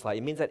 28 in this light?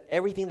 It means that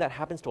everything that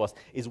happens to us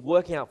is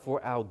working out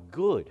for our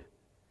good.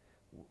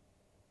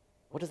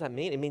 What does that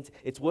mean? It means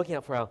it's working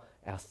out for our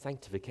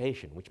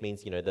sanctification, which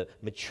means, the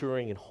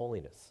maturing in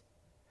holiness.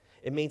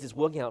 It means it's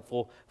working out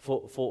for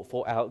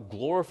our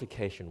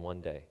glorification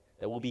one day,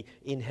 that we'll be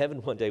in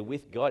heaven one day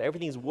with God.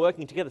 Everything's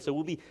working together, so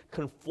we'll be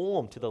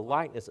conformed to the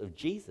likeness of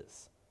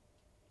Jesus.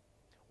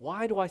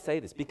 Why do I say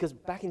this? Because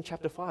back in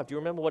chapter 5, do you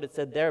remember what it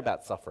said there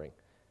about suffering?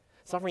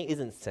 Suffering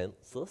isn't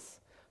senseless.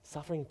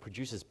 Suffering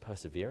produces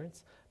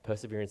perseverance.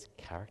 Perseverance,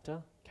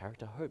 character.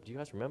 Character, hope. Do you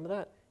guys remember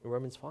that in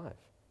Romans 5?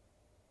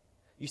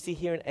 You see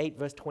here in 8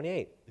 verse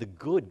 28, the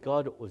good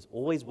God was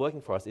always working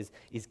for us is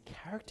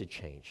character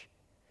change.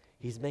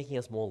 He's making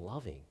us more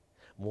loving,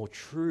 more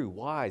true,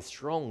 wise,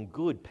 strong,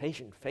 good,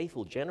 patient,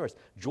 faithful, generous,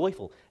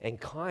 joyful, and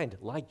kind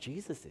like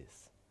Jesus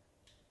is.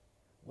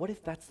 What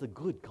if that's the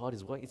good God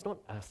is working? It's not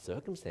our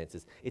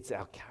circumstances, it's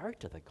our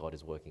character that God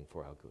is working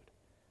for our good.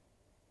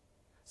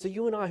 So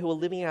you and I who are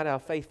living out our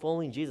faith,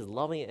 following Jesus,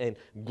 loving and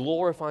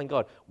glorifying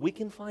God, we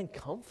can find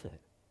comfort,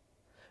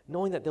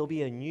 knowing that there'll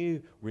be a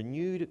new,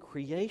 renewed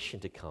creation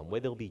to come, where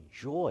there'll be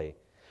joy,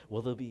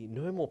 where there'll be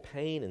no more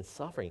pain and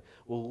suffering,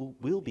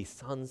 we'll be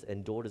sons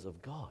and daughters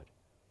of God.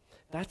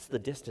 That's the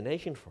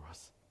destination for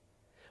us.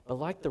 But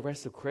like the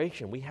rest of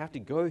creation, we have to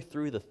go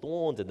through the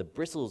thorns and the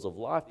bristles of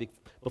life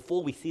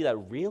before we see that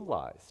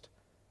realized.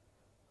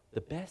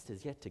 The best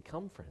is yet to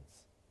come,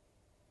 friends.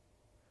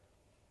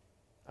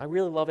 I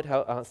really love it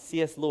how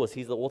C.S. Lewis,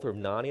 he's the author of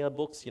Narnia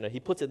books, he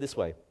puts it this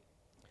way.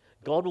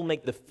 God will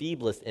make the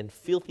feeblest and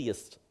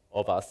filthiest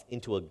of us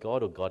into a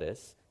god or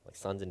goddess, like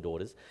sons and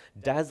daughters,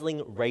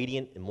 dazzling,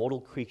 radiant, immortal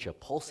creature,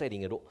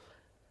 pulsating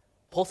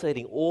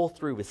all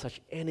through with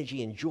such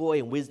energy and joy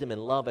and wisdom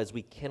and love as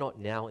we cannot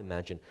now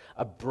imagine.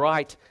 A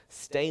bright,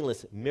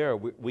 stainless mirror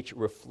which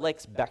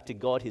reflects back to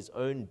God his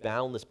own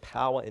boundless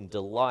power and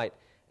delight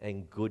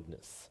and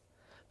goodness.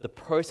 The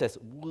process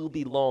will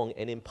be long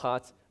and in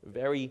parts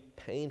very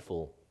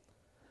painful,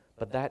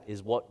 but that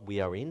is what we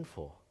are in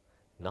for,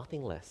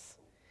 nothing less.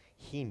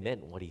 He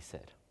meant what he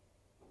said.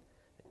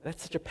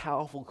 That's such a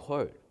powerful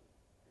quote.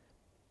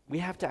 We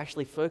have to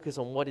actually focus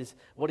on what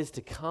is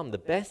to come. The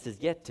best is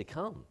yet to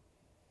come.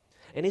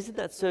 And isn't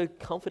that so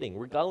comforting?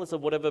 Regardless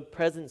of whatever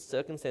present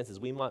circumstances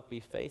we might be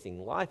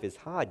facing, life is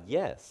hard,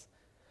 yes.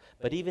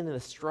 But even in the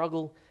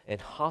struggle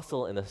and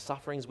hustle and the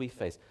sufferings we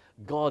face,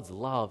 God's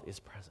love is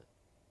present.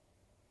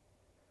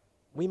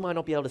 We might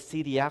not be able to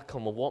see the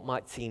outcome of what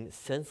might seem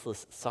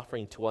senseless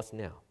suffering to us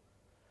now.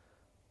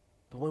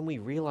 But when we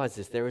realize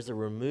this, there is a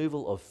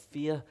removal of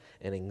fear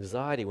and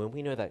anxiety when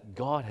we know that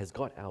God has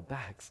got our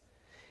backs,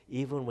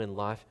 even when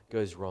life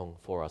goes wrong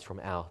for us from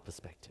our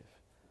perspective.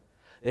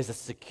 There's a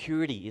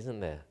security, isn't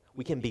there?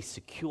 We can be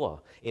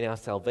secure in our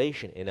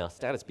salvation, in our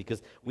status,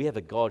 because we have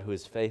a God who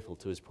is faithful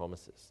to his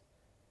promises.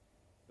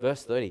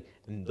 Verse 30,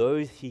 and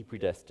those he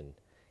predestined,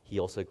 he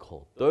also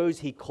called. Those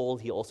he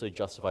called, he also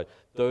justified.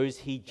 Those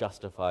he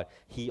justified,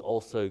 he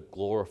also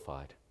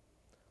glorified.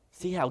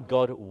 See how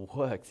God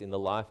works in the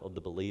life of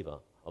the believer,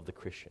 of the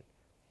Christian.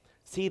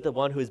 See the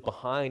one who is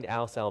behind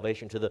our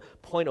salvation to the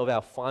point of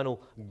our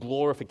final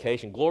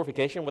glorification.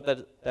 Glorification, what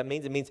that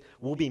means, it means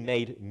we'll be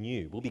made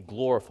new, we'll be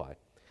glorified.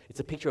 It's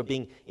a picture of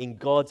being in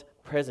God's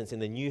presence in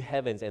the new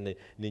heavens and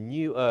the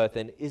new earth.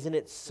 And isn't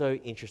it so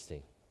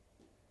interesting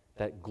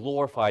that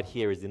glorified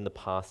here is in the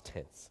past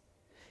tense?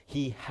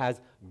 He has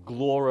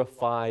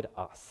glorified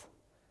us.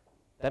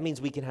 That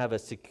means we can have a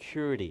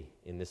security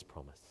in this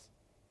promise.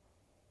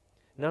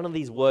 None of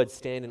these words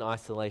stand in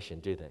isolation,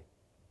 do they?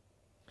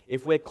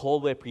 If we're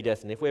called, we're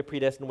predestined. If we're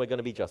predestined, we're going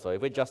to be justified.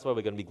 If we're justified,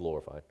 we're going to be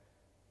glorified.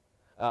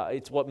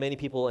 It's what many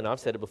people, and I've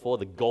said it before,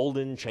 the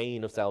golden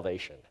chain of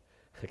salvation.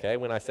 Okay,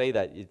 when I say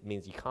that, it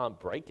means you can't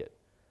break it.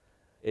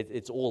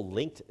 It's all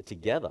linked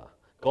together.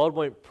 God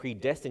won't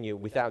predestine you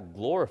without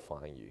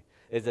glorifying you.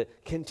 There's a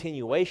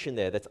continuation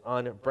there that's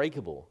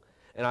unbreakable.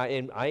 And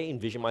I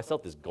envision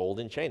myself this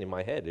golden chain in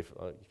my head. If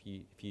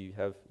you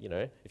have,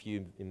 if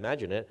you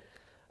imagine it,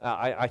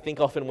 I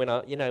think often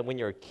when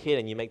you're a kid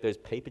and you make those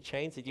paper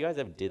chains. Did you guys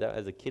ever did that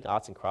as a kid?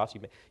 Arts and crafts.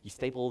 You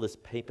staple all these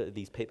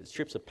paper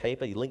strips of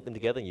paper. You link them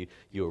together and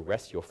you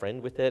arrest your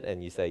friend with it,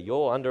 and you say,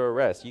 "You're under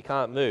arrest. You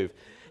can't move."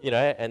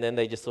 And then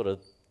they just sort of,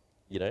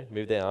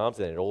 move their arms,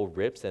 and it all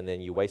rips, and then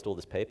you waste all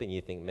this paper, and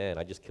you think, "Man,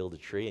 I just killed a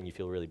tree," and you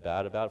feel really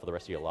bad about it for the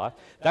rest of your life.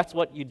 That's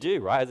what you do,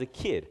 right? As a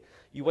kid,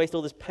 you waste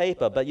all this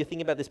paper, but you're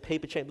thinking about this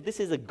paper chain. But this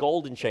is a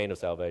golden chain of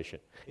salvation.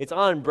 It's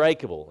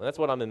unbreakable, and that's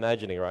what I'm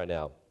imagining right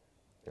now.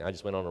 I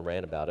just went on a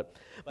rant about it.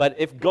 But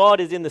if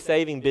God is in the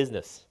saving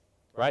business,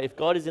 right? If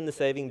God is in the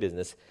saving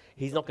business,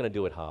 he's not going to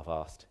do it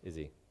half-assed, is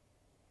he?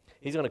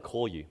 He's going to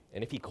call you.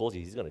 And if he calls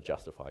you, he's going to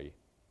justify you.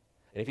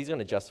 And if he's going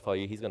to justify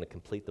you, he's going to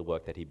complete the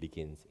work that he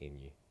begins in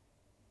you.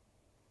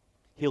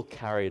 He'll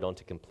carry it on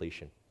to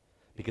completion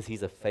because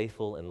he's a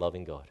faithful and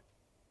loving God.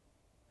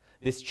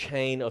 This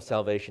chain of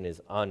salvation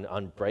is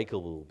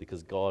unbreakable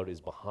because God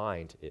is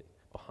behind it,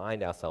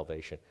 behind our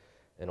salvation,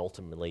 and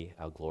ultimately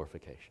our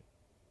glorification.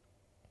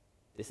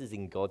 This is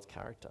in God's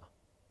character.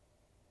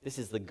 This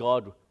is the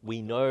God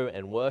we know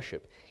and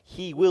worship.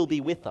 He will be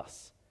with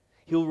us.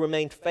 He will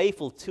remain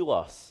faithful to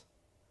us.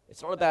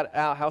 It's not about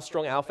how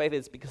strong our faith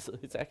is, because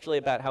it's actually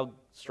about how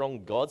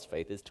strong God's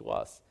faith is to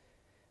us.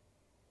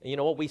 And you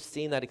know what? We've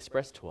seen that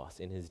expressed to us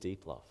in his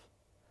deep love.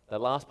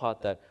 That last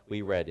part that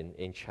we read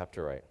in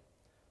chapter 8.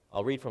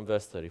 I'll read from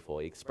verse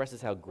 34. He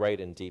expresses how great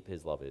and deep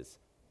his love is.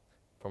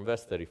 From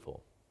verse 34.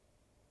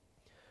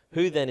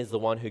 Who then is the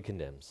one who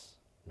condemns?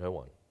 No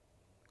one.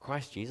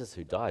 Christ Jesus,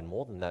 who died,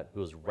 more than that, who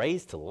was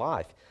raised to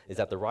life, is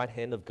at the right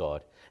hand of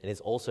God and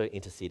is also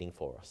interceding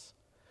for us.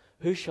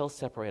 Who shall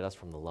separate us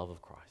from the love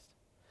of Christ?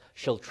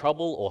 Shall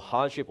trouble or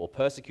hardship or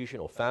persecution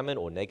or famine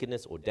or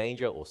nakedness or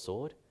danger or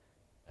sword?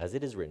 As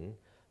it is written,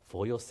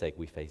 for your sake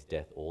we face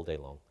death all day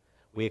long.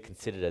 We are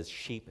considered as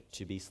sheep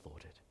to be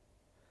slaughtered.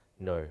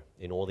 No,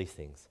 in all these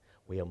things,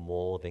 we are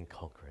more than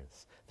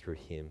conquerors through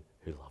him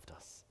who loved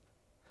us.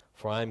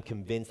 For I am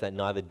convinced that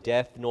neither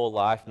death nor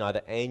life,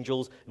 neither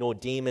angels nor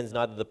demons,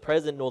 neither the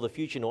present nor the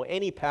future, nor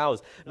any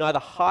powers, neither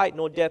height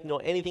nor depth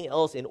nor anything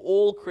else in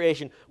all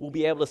creation will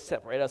be able to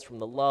separate us from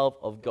the love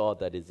of God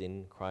that is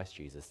in Christ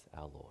Jesus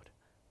our Lord.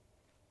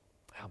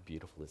 How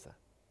beautiful is that?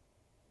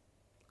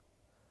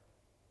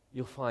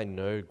 You'll find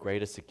no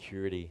greater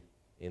security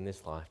in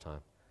this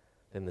lifetime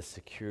than the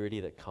security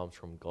that comes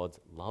from God's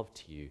love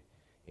to you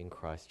in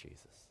Christ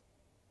Jesus.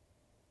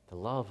 The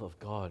love of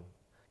God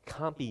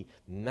can't be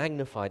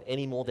magnified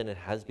any more than it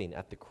has been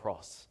at the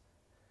cross.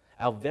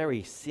 Our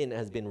very sin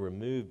has been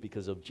removed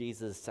because of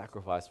Jesus'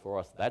 sacrifice for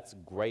us. That's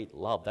great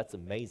love. That's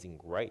amazing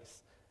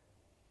grace.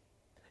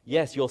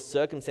 Yes, your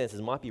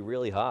circumstances might be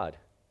really hard.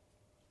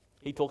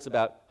 He talks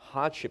about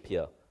hardship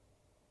here,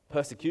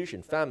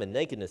 persecution, famine,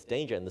 nakedness,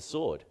 danger, and the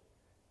sword.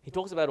 He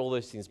talks about all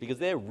those things because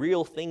they're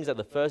real things that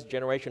the first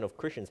generation of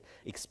Christians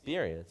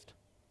experienced.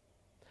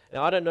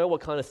 Now, I don't know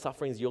what kind of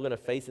sufferings you're going to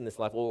face in this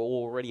life or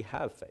already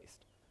have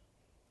faced.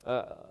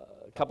 A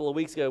couple of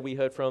weeks ago, we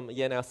heard from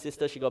our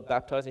sister. She got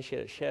baptized and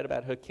she shared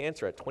about her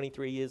cancer at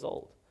 23 years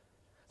old.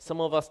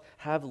 Some of us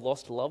have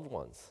lost loved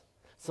ones.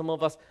 Some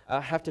of us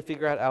have to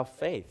figure out our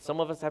faith. Some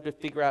of us have to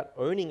figure out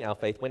owning our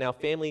faith when our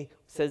family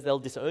says they'll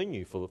disown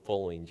you for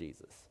following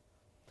Jesus.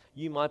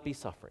 You might be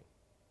suffering.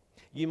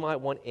 You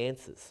might want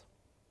answers.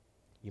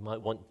 You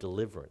might want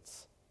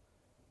deliverance.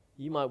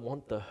 You might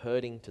want the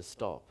hurting to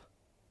stop.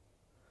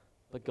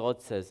 But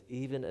God says,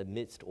 even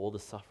amidst all the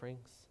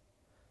sufferings,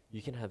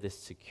 you can have this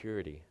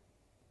security.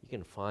 You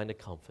can find a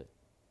comfort,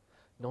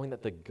 knowing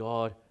that the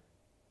God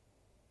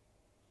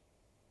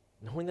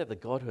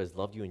who has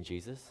loved you in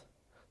Jesus,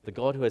 the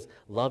God who has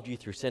loved you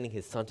through sending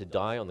his son to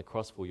die on the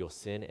cross for your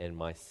sin and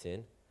my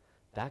sin,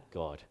 that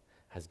God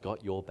has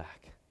got your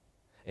back.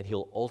 And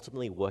he'll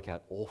ultimately work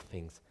out all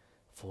things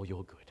for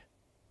your good,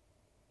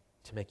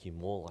 to make you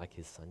more like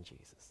his son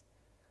Jesus.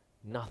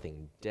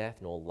 Nothing, death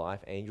nor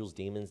life, angels,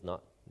 demons,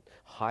 not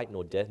height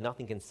nor depth,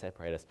 nothing can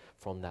separate us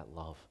from that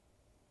love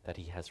that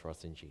he has for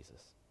us in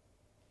Jesus.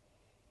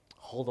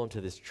 Hold on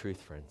to this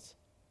truth, friends.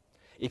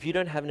 If you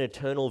don't have an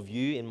eternal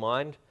view in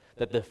mind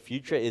that the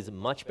future is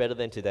much better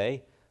than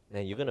today,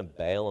 man, you're going to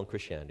bail on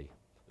Christianity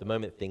the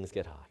moment things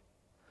get hard,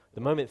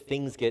 the moment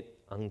things get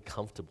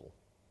uncomfortable.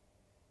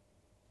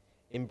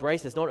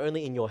 Embrace this not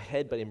only in your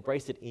head, but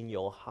embrace it in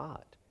your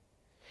heart.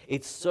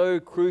 It's so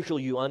crucial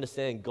you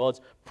understand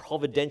God's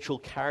providential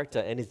character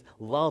and his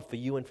love for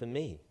you and for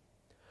me.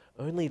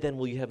 Only then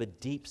will you have a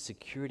deep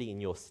security in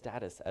your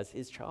status as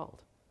his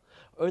child.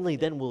 Only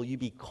then will you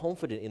be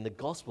confident in the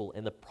gospel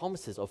and the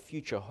promises of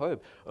future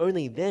hope.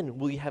 Only then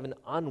will you have an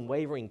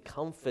unwavering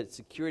comfort,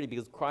 security,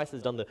 because Christ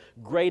has done the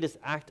greatest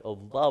act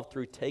of love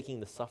through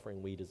taking the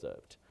suffering we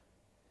deserved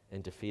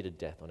and defeated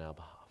death on our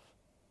behalf.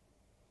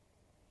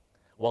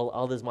 While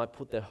others might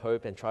put their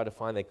hope and try to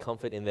find their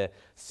comfort in their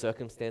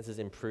circumstances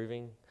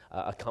improving,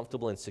 a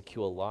comfortable and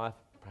secure life,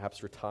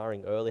 perhaps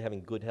retiring early,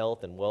 having good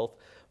health and wealth,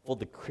 for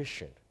the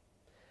Christian,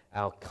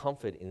 our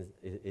comfort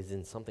is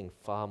in something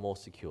far more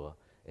secure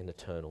and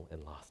eternal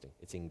and lasting.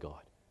 It's in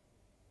God.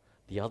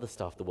 The other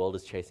stuff the world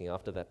is chasing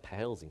after, that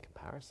pales in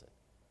comparison.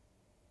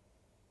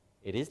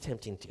 It is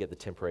tempting to get the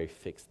temporary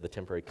fix, the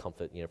temporary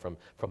comfort,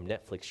 from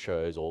Netflix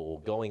shows or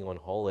going on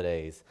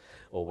holidays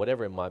or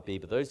whatever it might be,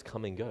 but those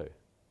come and go.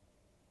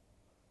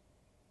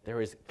 There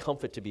is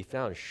comfort to be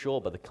found, sure,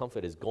 but the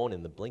comfort is gone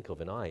in the blink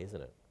of an eye, isn't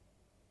it?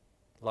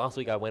 Last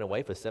week I went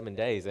away for 7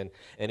 days, and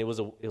it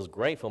was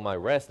great for my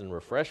rest and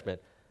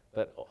refreshment,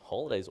 but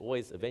holidays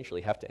always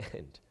eventually have to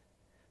end.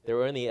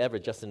 They're only ever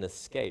just an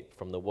escape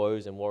from the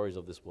woes and worries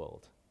of this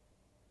world.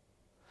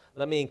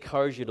 Let me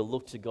encourage you to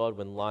look to God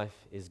when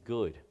life is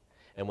good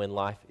and when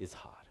life is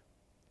hard.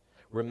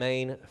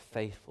 Remain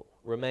faithful.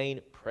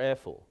 Remain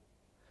prayerful.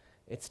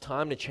 It's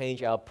time to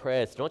change our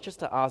prayers, not just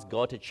to ask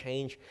God to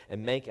change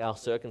and make our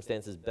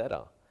circumstances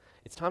better.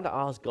 It's time to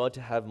ask God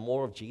to have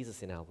more of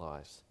Jesus in our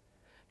lives.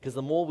 Because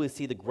the more we'll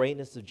see the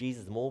greatness of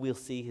Jesus, the more we'll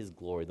see his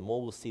glory, the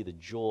more we'll see the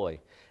joy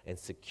and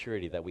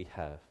security that we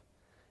have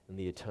in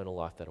the eternal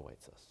life that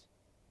awaits us.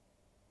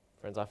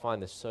 Friends, I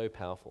find this so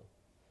powerful.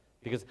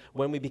 Because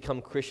when we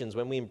become Christians,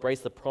 when we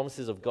embrace the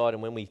promises of God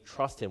and when we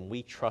trust him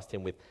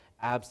with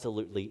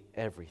absolutely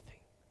everything.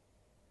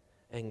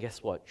 And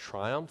guess what?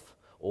 Triumph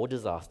or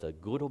disaster,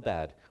 good or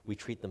bad, we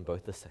treat them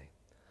both the same,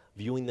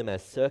 viewing them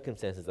as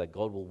circumstances that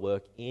God will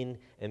work in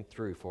and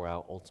through for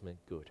our ultimate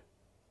good.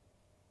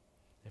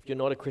 If you're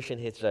not a Christian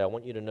here today, I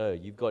want you to know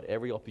you've got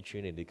every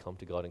opportunity to come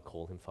to God and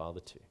call him Father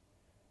too.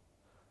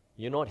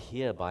 You're not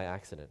here by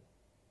accident.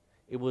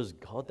 It was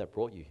God that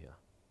brought you here.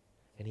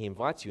 And he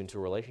invites you into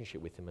a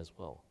relationship with him as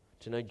well,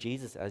 to know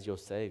Jesus as your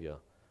Savior.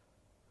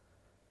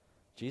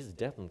 Jesus'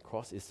 death on the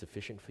cross is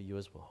sufficient for you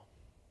as well.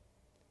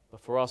 But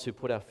for us who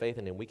put our faith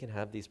in him, we can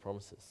have these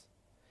promises.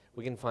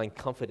 We can find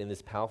comfort in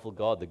this powerful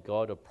God, the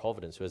God of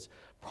providence, who has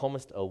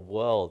promised a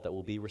world that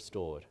will be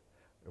restored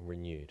and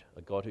renewed.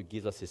 A God who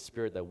gives us his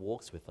Spirit that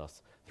walks with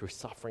us through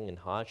suffering and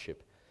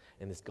hardship.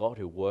 And this God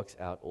who works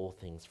out all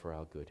things for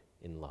our good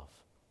in love.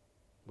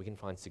 We can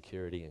find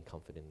security and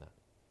comfort in that.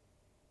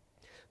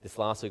 This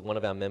last week, one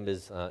of our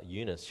members,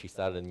 Eunice, she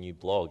started a new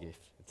blog. If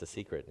it's a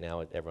secret,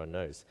 now everyone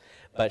knows.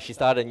 But she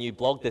started a new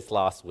blog this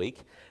last week,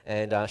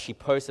 and she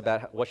posts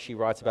about what she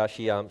writes about.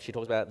 She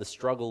talks about the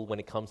struggle when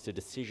it comes to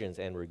decisions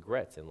and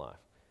regrets in life.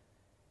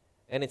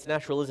 And it's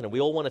natural, isn't it?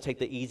 We all want to take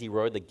the easy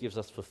road that gives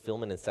us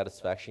fulfillment and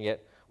satisfaction,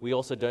 yet we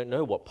also don't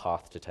know what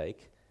path to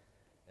take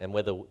and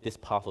whether this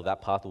path or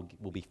that path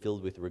will be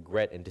filled with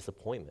regret and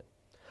disappointment.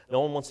 No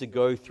one wants to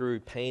go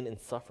through pain and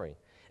suffering.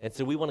 And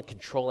so we want to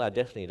control our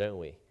destiny, don't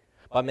we?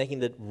 By making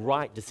the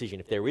right decision,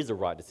 if there is a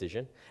right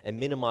decision, and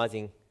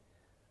minimizing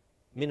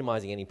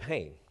any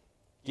pain,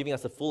 giving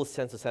us the fullest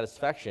sense of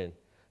satisfaction,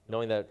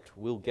 knowing that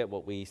we'll get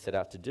what we set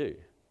out to do.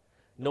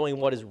 Knowing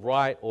what is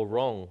right or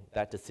wrong,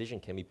 that decision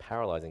can be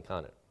paralyzing,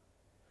 can't it?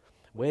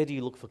 Where do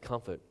you look for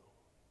comfort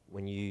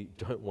when you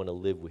don't want to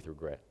live with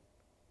regret?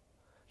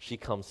 She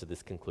comes to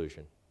this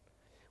conclusion.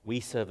 We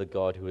serve a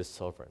God who is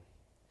sovereign.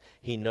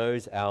 He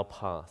knows our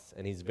past,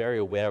 and he's very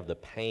aware of the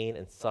pain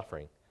and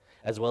suffering,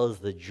 as well as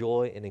the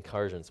joy and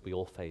encouragements we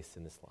all face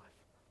in this life.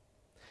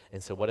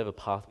 And so whatever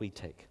path we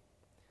take,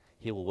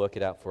 he will work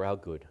it out for our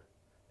good,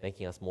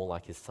 making us more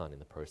like his son in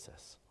the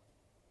process.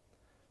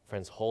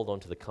 Friends, hold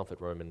on to the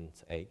comfort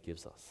Romans 8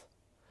 gives us.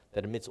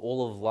 That amidst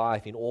all of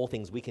life, in all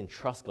things, we can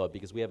trust God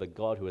because we have a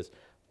God who has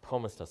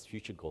promised us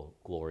future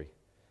glory.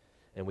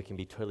 And we can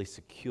be totally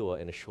secure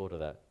and assured of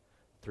that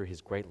through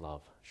his great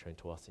love shown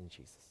to us in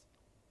Jesus.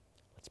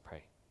 Let's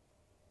pray.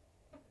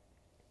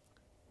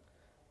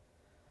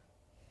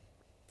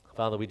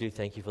 Father, we do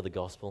thank you for the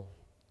gospel,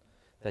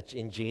 that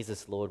in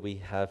Jesus, Lord, we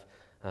have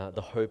the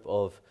hope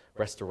of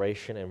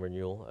restoration and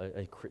renewal.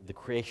 The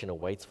creation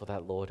awaits for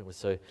that, Lord,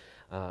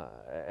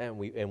 and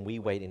we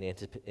wait in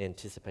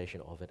anticipation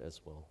of it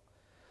as well.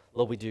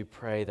 Lord, we do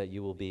pray that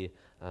you will be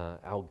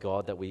our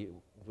God, that we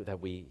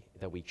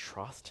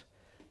trust,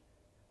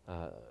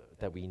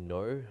 that we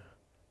know,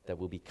 that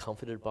we'll be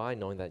comforted by,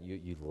 knowing that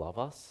you love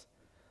us.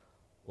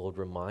 Lord,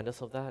 remind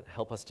us of that.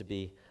 Help us to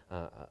be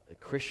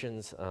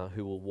Christians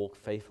who will walk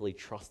faithfully,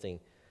 trusting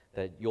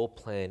that your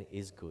plan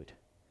is good.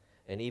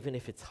 And even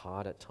if it's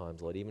hard at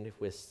times, Lord, even if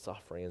we're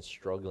suffering and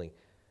struggling,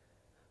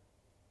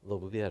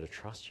 Lord, we'll be able to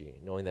trust you,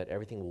 knowing that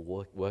everything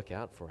will work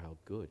out for our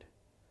good.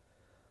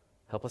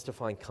 Help us to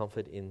find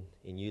comfort in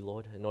you,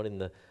 Lord, and not in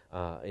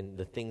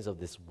the things of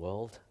this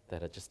world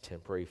that are just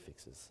temporary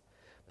fixes.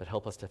 But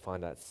help us to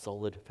find that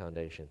solid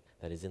foundation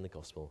that is in the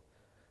gospel,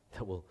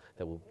 that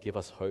will give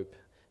us hope,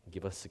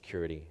 give us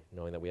security,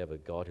 knowing that we have a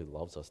God who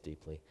loves us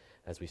deeply,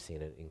 as we've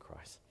seen it in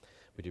Christ.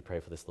 We do pray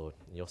for this, Lord,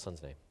 in your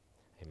Son's name.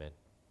 Amen.